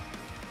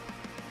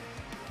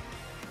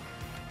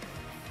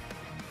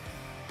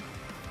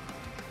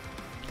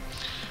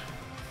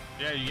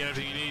 Yeah, you get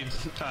everything you need.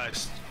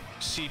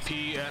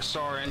 CP,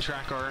 SR,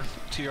 NTRAC, R,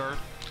 TR.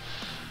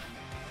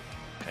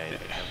 Okay.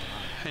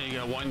 And you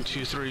got 1,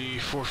 2, 3,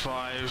 4,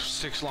 5,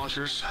 6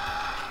 launchers.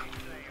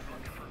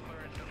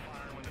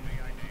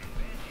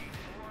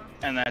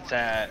 And that's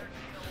at...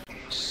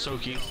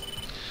 Soki.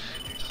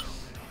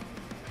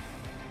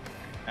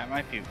 That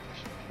might be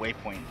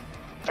waypoint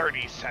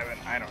 37,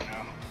 I don't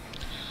know.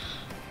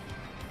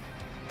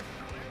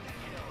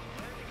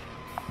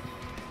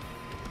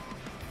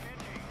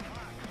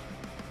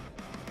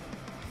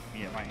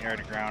 Get my air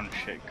to ground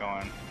shit going.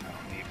 I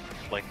don't need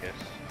Flickus.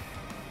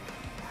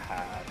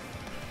 Had.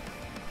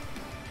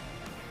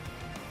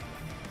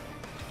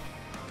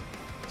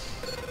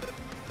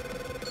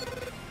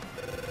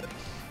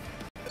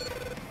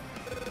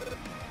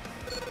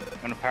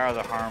 I'm gonna power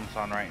the harms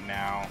on right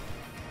now.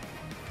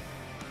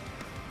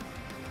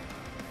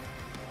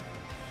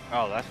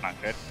 Oh, that's not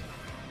good.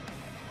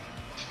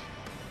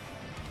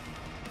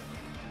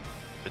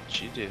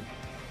 But you do.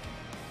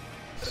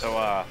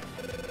 So,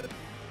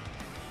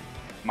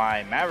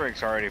 my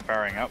Maverick's already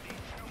powering up.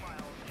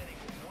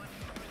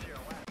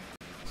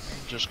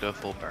 Just go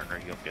full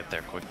burner, you'll get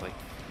there quickly.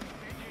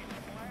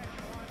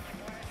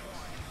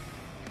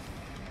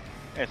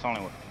 It's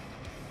only, what,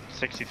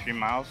 63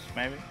 miles,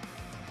 maybe?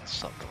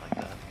 Something like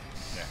that.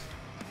 Yeah.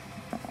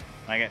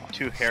 I got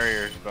 2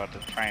 Harriers about to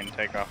try and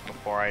take off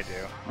before I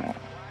do.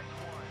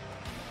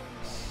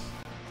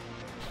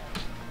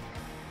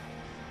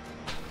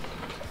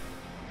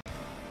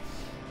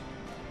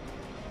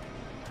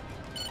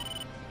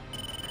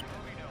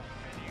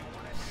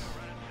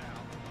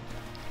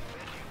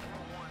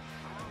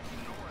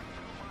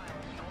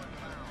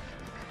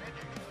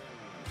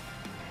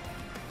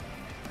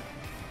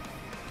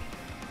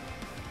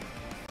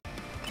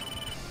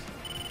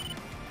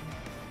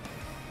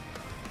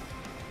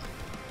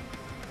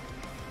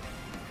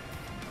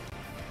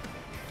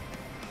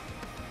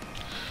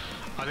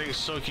 I think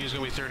Soki is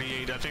going to be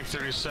 38. I think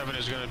 37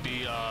 is going to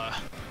be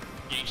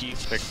Yankee.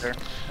 Victor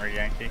or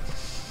Yankee.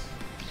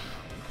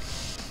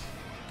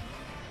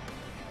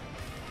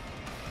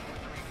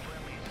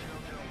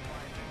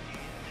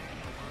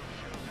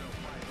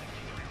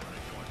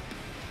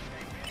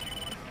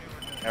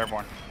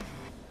 Airborne.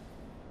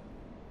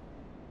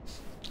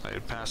 I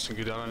passed and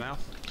Gudana now.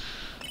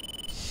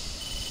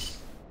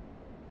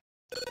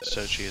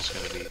 Sochi is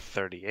going to be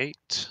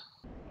 38.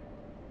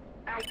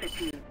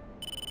 Altitude.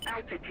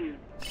 Altitude.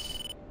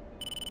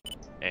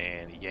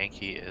 And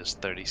Yankee is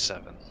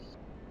 37.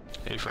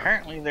 85.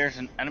 Apparently there's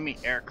an enemy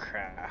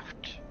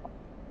aircraft.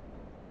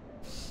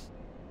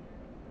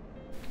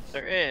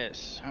 There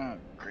is. Oh,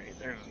 great.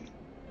 There's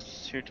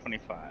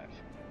 225.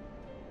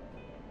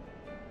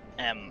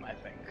 M, I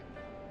think.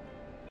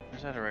 Or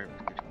is that a regular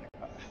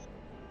 225?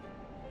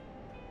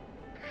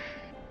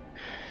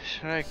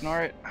 Should I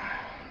ignore it?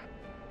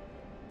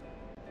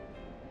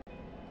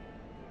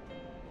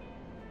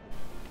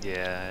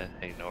 Yeah,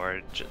 ignore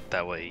it.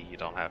 That way you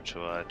don't have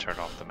to turn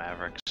off the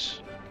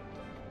Mavericks.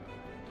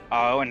 Oh,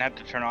 I wouldn't have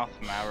to turn off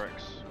the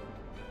Mavericks.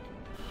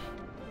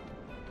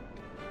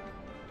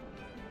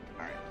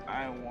 Alright,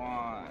 I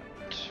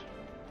want...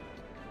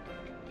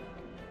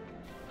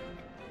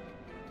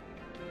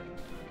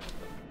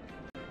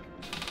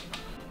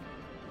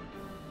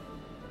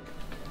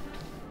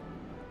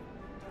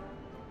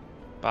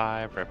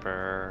 Bye,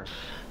 Ripper.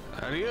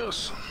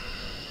 Adios.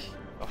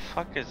 The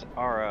fuck is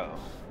RO?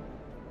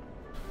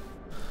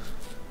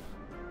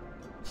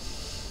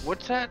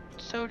 What's that,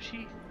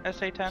 Sochi?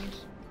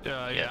 SA-10s?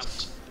 Yeah.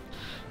 Yes.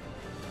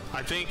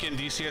 I think in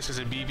DCS is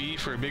a BB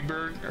for a Big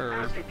Bird, or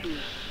Altitude.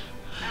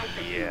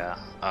 Altitude. Yeah.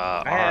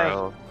 have-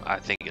 RO, I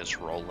think it's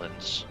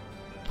Roland's,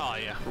 oh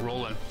yeah,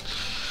 rolling.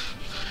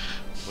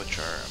 which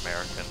are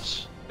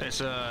Americans.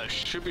 It's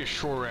should be a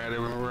shore rat, if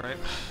I remember right.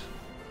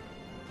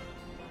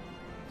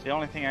 It's the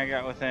only thing I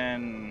got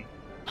within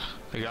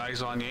The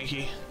guy's on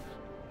Yankee.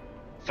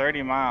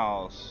 30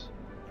 miles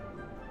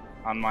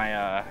on my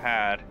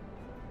HAD.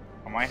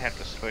 I might have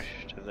to switch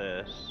to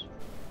this.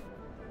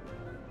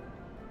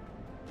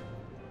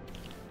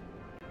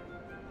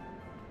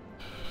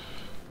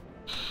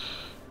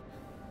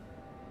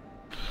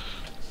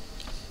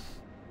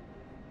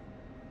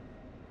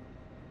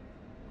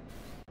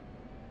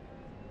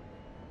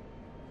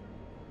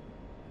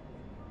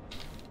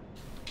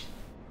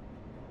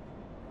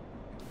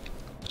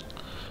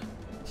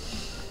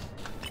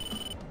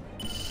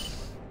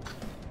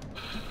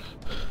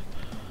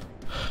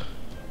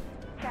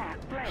 Tap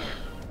flare.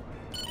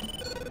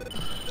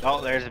 Oh,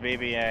 there's a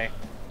BBA.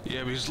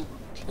 Yeah, but he's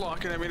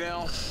locking at me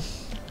now.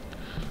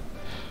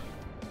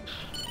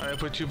 I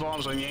put 2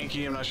 bombs on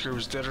Yankee. I'm not sure if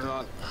he's dead or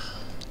not.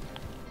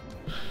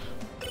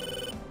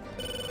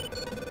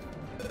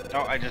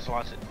 Oh, I just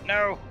lost it.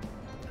 No!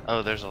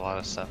 Oh, there's a lot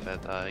of stuff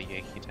at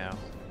Yankee now.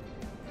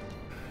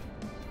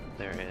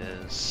 There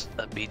is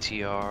a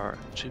BTR,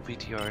 2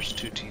 BTRs,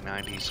 2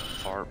 T90s, a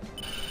FARP,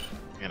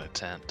 and a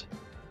tent.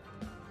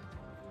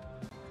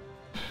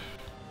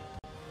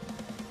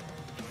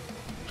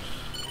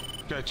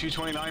 Got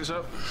 229s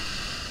up.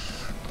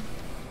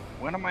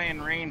 When am I in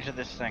range of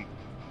this thing?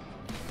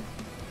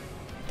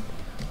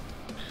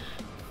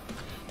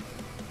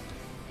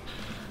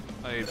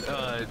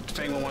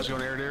 Fang 1-1's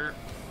going air to air.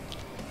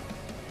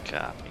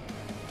 Copy.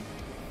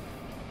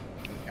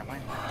 Am I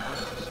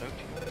close to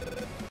Sochi?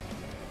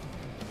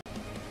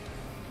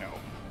 No.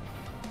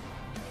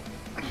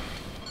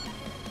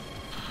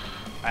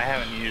 I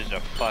haven't used a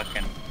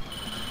fucking...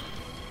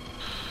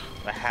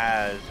 the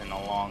has in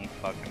a long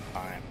fucking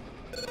time.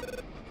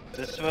 Is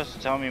this supposed to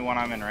tell me when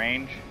I'm in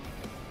range?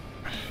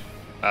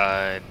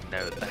 No,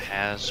 the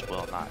has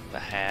will not. The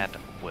had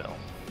will.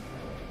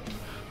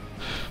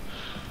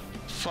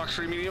 Fox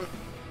 3 medium.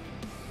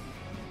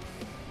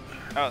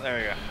 Oh, there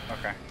we go.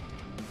 Okay.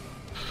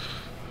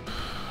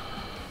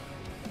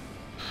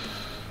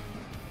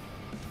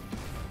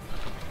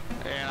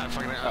 And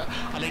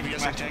I think the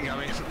SA-10 got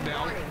me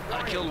down.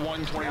 I killed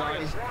 129.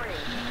 Warning.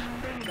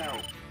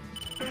 Bingo.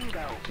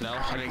 Bingo. No,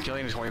 I didn't kill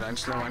any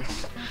 29s. Never mind.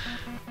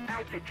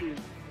 Altitude.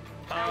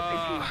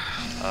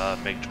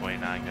 Altitude. Big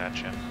 29,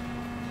 gotcha.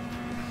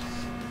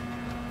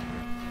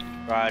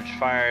 Raj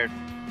fired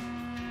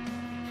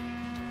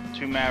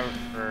 2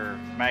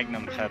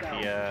 magnums at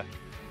the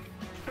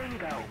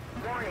Bingo.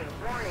 Warning.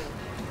 Warning.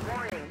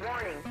 Warning.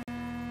 Warning.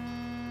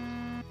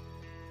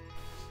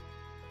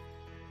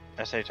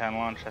 SA-10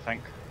 launch, I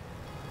think.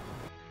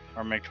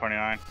 Or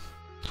MiG-29.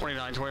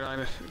 29,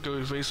 go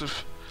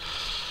evasive.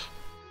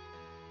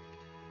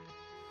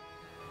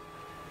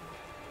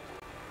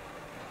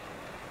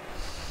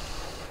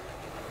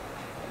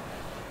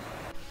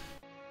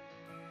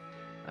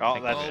 Oh,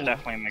 that's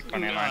definitely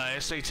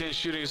MiG-29. SA-10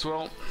 shooting as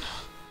well.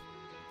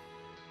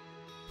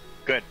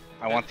 Good.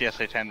 I want the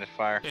SA-10 to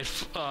fire. It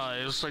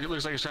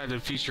looks like it's trying to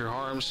defeat your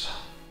harms.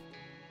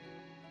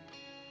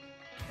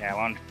 Yeah, I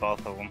launched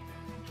both of them.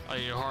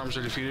 Your harms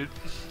are defeated.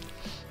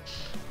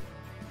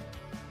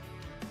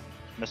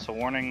 Missile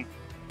warning.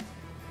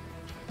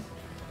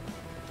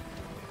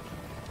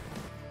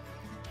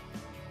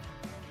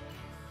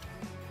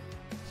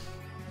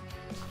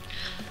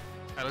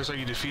 It looks like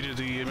you defeated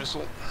the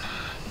missile.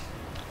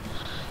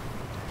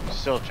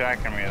 Still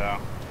tracking me though.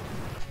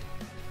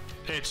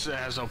 It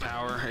has no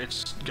power.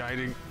 It's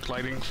gliding,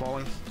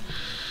 falling.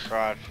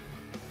 Garage.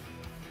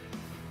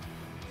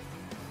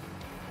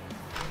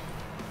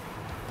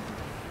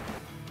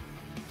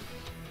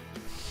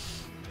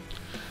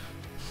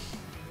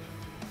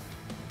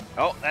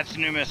 Oh, that's a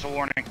new missile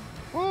warning.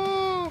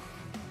 Woo!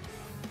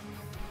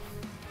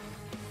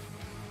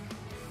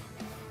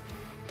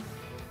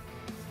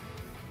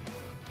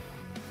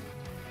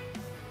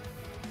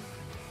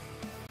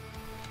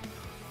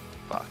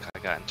 Fuck, I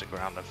got into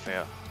ground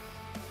affair.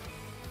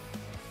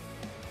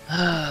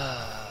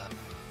 I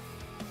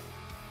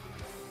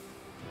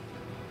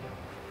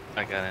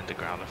got into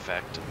ground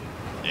effect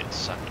and it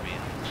sucked me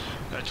in.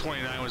 That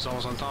 29 was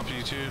almost on top of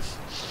you too.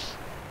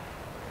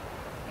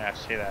 Yeah, I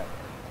see that.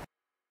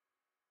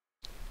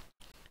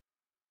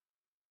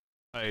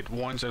 Alright,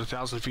 one's at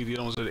 1,000 feet, the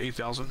other one's at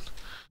 8,000.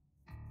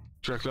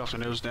 Directly off the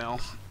nose now.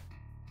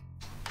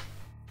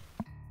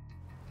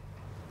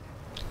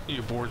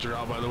 Your boards are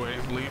out, by the way,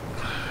 Leap.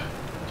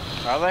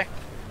 Are they?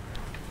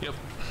 Yep.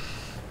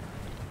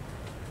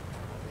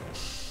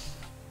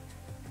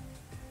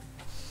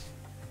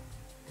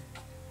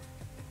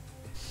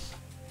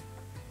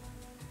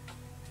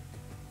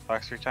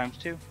 Fox 3 times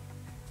 2.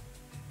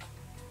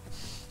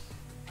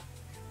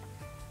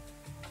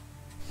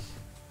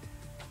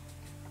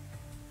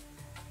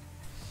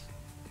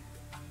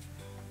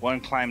 One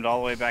climbed all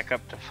the way back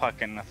up to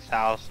fucking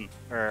 1,000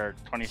 or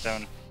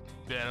 27.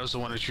 Yeah, that was the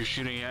one that you're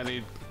shooting at.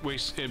 It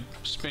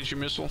spins your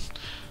missile.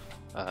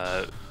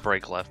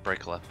 Break left,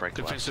 break left, break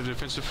left. Defensive,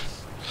 defensive.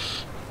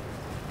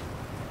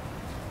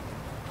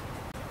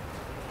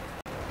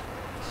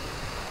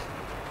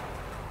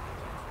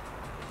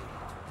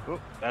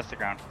 Oop, that's the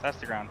ground. That's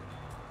the ground.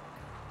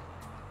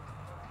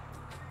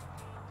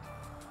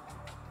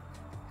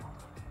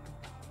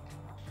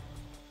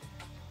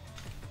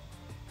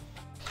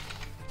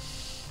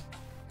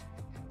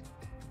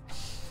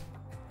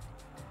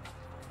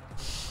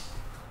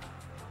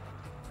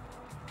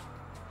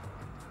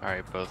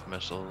 Alright, both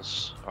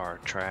missiles are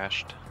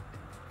trashed.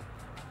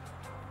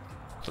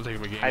 I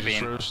think my game Hi, just Bean.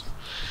 froze.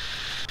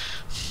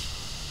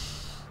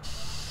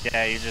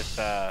 Yeah, you just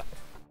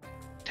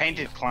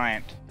tainted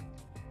client.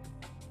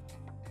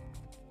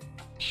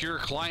 Pure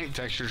client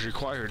textures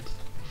required.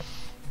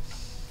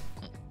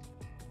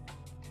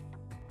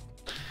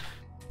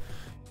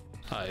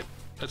 Alright,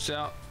 that's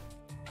out.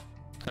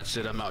 That's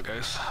it, I'm out,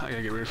 guys. I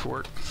gotta get ready for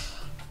work.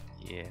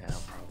 Yeah,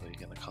 I'm probably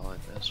gonna call it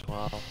as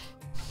well.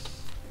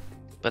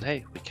 But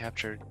hey, we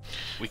captured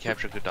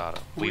Godotto.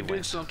 We win.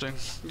 did something.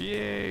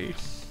 Yay!